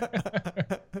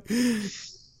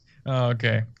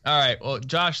 Okay. All right. Well,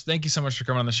 Josh, thank you so much for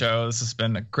coming on the show. This has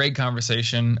been a great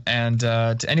conversation. And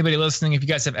to anybody listening, if you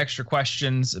guys have extra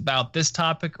questions about this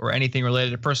topic or anything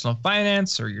related to personal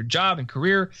finance or your job and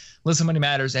career,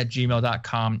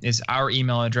 listenmoneymatters@gmail.com is our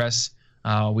email address.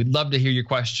 We'd love to hear your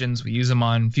questions. We use them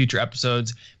on future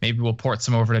episodes. Maybe we'll port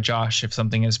some over to Josh if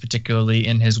something is particularly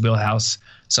in his wheelhouse.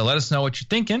 So let us know what you're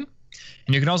thinking.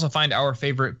 And you can also find our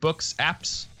favorite books,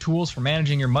 apps, tools for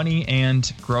managing your money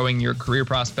and growing your career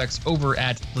prospects over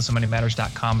at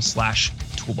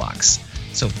listenmoneymatters.com/toolbox.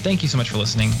 So thank you so much for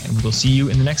listening, and we will see you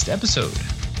in the next episode.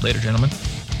 Later, gentlemen.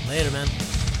 Later, man.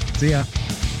 See ya.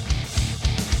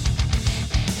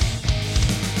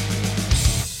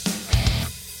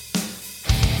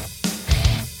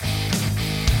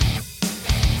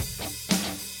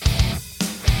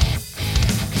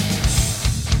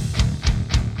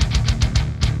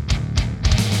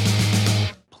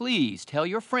 Please tell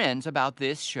your friends about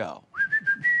this show.